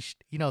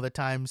changed, you know, the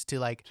times to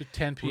like to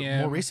 10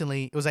 p.m. More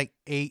recently, it was like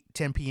 8,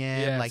 10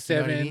 p.m. Like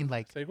 7. You know what I mean?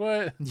 Like, it's like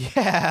what?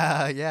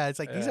 Yeah. It's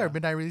like these are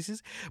midnight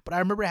releases, but I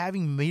remember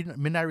having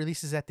midnight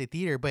releases at the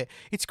theater. But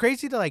it's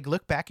crazy to like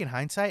look back in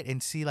hindsight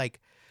and see like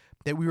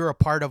that we were a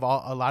part of a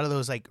lot of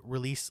those like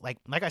release. Like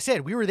I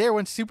said, we were there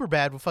when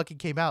Superbad fucking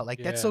came out.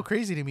 Like that's so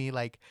crazy to me.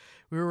 Like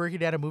we were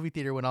working at a movie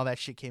theater when all that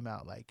shit came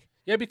out. Like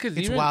because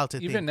it's wild to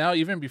even think. Now,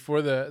 even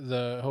before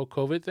the whole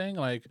COVID thing,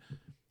 like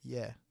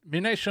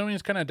midnight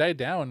showings kind of died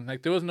down.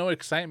 Like there was no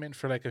excitement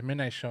for like a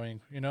midnight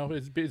showing. You know,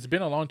 it's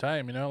been a long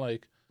time. You know,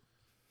 like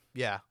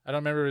I don't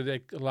remember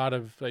like a lot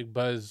of like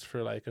buzz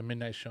for like a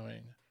midnight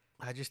showing.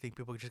 I just think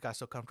people just got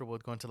so comfortable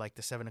with going to like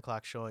the 7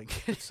 o'clock showing.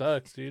 It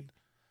sucks, dude.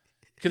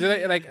 Because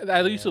like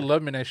I used to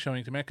love midnight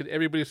showings, man. Because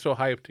everybody's so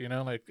hyped, you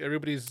know. Like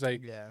everybody's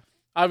like,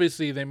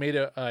 obviously they made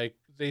it like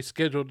they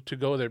scheduled to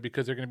go there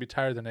because they're gonna be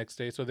tired the next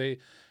day. So they,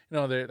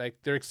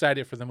 they're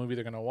excited for the movie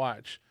they're gonna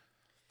watch.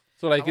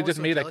 So like it just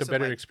made like a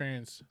better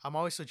experience. I'm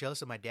always so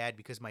jealous of my dad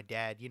because my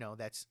dad,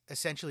 that's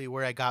essentially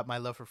where I got my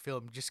love for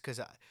film, just because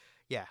I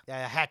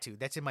had to.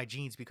 That's in my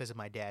genes because of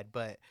my dad.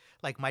 But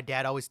like my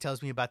dad always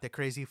tells me about the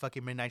crazy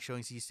fucking midnight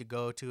showings he used to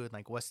go to in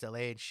like West LA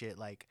and shit.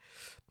 Like,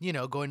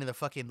 going to the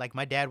fucking, like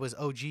my dad was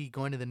OG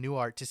going to the New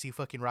Art to see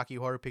fucking Rocky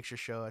Horror Picture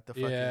Show at the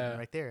fucking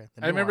right there.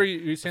 I remember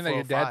you saying that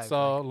your dad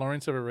saw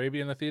Lawrence of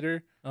Arabia in the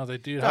theater. I was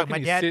like, dude, how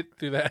can you sit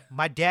through that?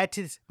 My dad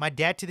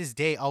to this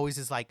day always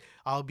is like,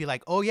 I'll be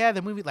like, oh yeah,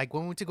 the movie, like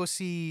when we went to go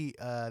see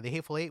The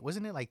Hateful Eight,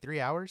 wasn't it like 3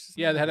 hours?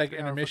 Yeah, they had like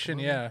intermission.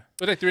 Yeah,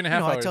 it was like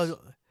 3.5 hours.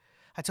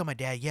 I tell my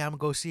dad, yeah, I'm gonna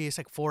go see it. It's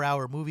like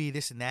 4-hour movie,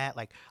 this and that.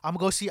 Like, I'm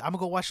gonna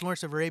go watch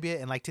Lawrence of Arabia.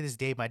 And like to this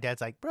day, my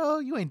dad's like, bro,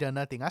 you ain't done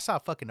nothing. I saw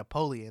fucking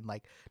Napoleon.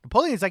 Like,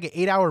 Napoleon's like an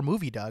 8-hour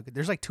movie, dog.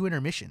 There's like 2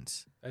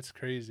 intermissions. That's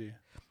crazy.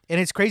 And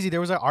it's crazy.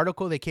 There was an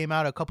article that came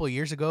out a couple of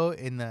years ago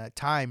in the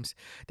Times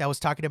that was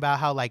talking about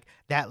how like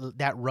that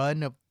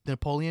run of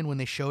Napoleon when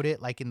they showed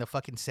it like in the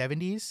fucking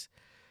 70s.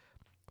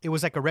 It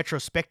was like a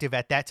retrospective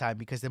at that time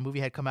because the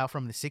movie had come out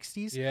from the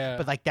 60s. Yeah.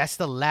 But like that's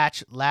the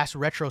last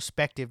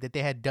retrospective that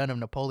they had done of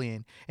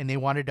Napoleon, and they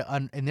wanted to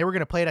and they were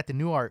gonna play it at the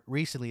New Art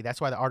recently. That's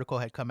why the article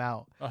had come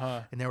out.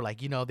 And they were like,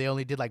 they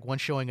only did like one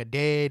showing a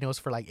day, and it was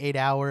for like 8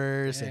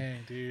 hours. Dang,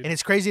 dude. And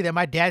it's crazy that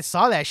my dad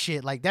saw that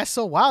shit. Like that's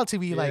so wild to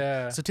me. Yeah.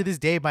 Like so to this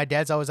day, my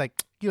dad's always like,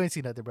 you ain't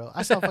seen nothing, bro.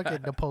 I saw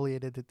fucking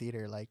Napoleon at the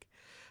theater. Like,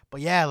 but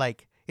yeah,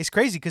 like it's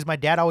crazy because my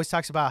dad always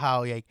talks about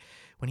how like,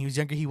 when he was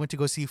younger, he went to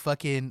go see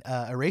fucking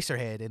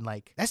Eraserhead, and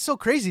like that's so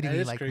crazy to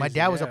me. Like crazy, my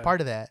dad was a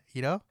part of that,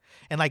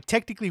 and like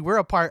technically we're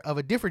a part of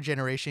a different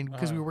generation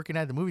because we were working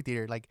at the movie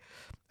theater. Like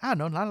I don't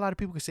know, not a lot of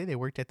people could say they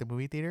worked at the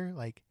movie theater.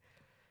 Like,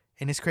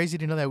 and it's crazy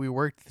to know that we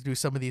worked through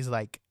some of these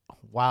like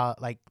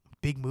like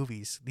big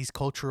movies, these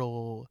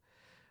cultural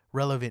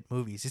relevant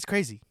movies. It's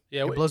crazy.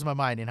 Yeah, it blows my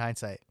mind in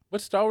hindsight.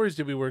 What Star Wars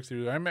did we work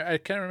through? I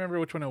can't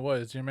remember which one it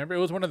was. Do you remember? It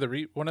was one of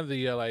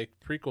the like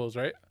prequels,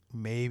 right?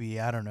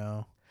 Maybe, I don't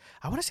know.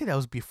 I want to say that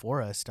was before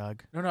us,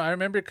 dog. No, I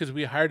remember because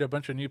we hired a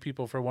bunch of new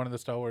people for one of the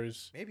Star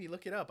Wars. Maybe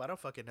look it up. I don't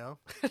fucking know.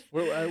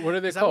 What are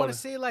they called? I want to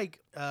say like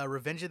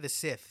Revenge of the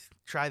Sith.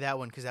 Try that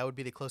one because that would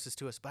be the closest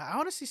to us. But I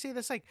honestly say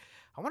that's like,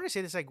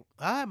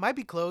 it might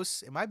be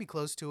close. It might be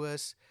close to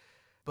us,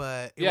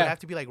 but it would have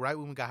to be like right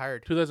when we got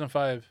hired.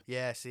 2005.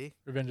 Yeah. See.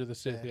 Revenge of the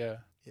Sith. Yeah.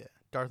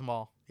 Darth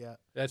Maul. Yeah.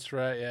 That's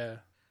right. Yeah.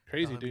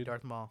 Crazy, dude.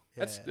 Darth Maul.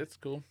 Yeah. That's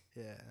cool.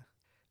 Yeah.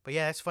 But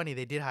yeah, that's funny.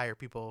 They did hire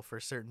people for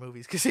certain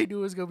movies because they knew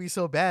it was gonna be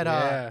so bad.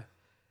 Yeah,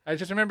 I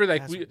just remember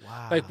like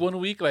like 1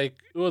 week like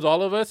it was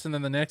all of us, and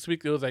then the next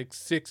week it was like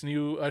 6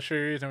 new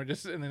ushers, and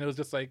then it was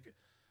just like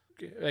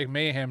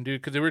mayhem,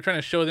 dude. Because they were trying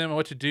to show them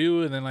what to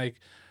do, and then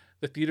like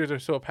the theaters are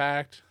so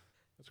packed.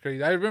 It's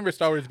crazy. I remember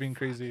Star Wars being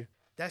crazy.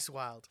 That's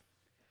wild.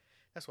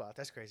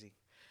 That's crazy.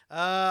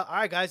 All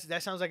right, guys,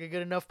 that sounds like a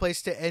good enough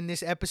place to end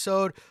this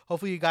episode.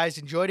 Hopefully you guys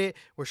enjoyed it.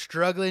 We're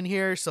struggling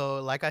here,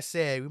 so like I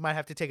said, we might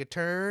have to take a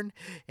turn,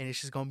 and it's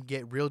just going to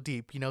get real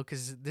deep,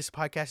 because this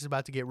podcast is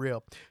about to get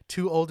real.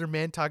 2 older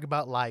men talking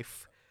about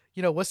life.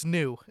 What's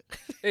new?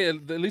 Hey,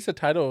 at least the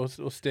title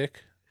will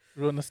stick.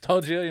 Real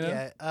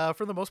nostalgia, Yeah,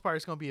 for the most part,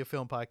 it's going to be a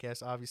film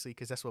podcast, obviously,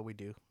 because that's what we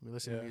do. We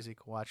listen to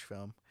music, watch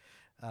film.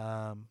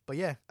 But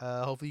yeah,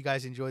 hopefully you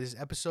guys enjoy this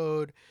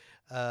episode.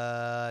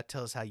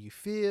 Tell us how you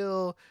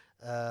feel.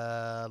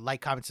 Like,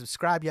 comment,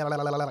 subscribe,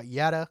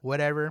 yada,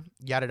 whatever,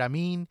 yada. I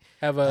mean,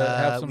 have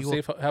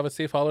a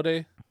safe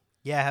holiday.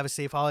 Yeah, have a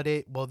safe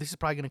holiday. Well, this is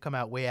probably gonna come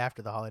out way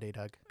after the holiday,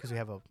 Doug, because we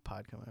have a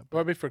pod coming up.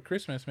 Probably for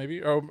Christmas,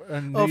 maybe, or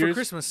New Year's. For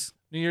Christmas,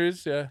 New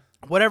Year's, yeah.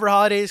 Whatever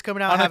holiday is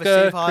coming out, Hanukkah, have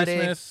a safe holiday.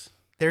 Christmas.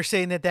 They're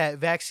saying that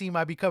vaccine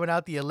might be coming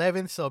out the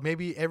 11th, so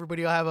maybe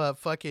everybody will have a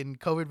fucking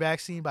COVID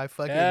vaccine by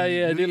fucking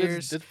New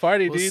Year's. Let's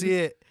party, we'll dude. See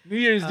it. New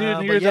Year's, dude.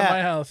 New Year's at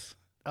my house.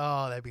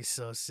 Oh, that'd be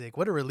so sick.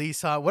 What a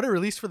release, huh? What a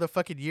release for the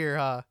fucking year,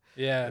 huh?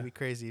 Yeah. That'd be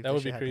crazy. That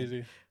would be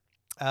crazy.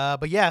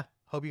 But yeah,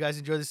 hope you guys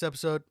enjoyed this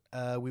episode.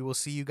 We will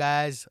see you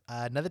guys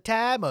another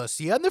time, or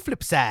see you on the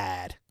flip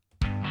side.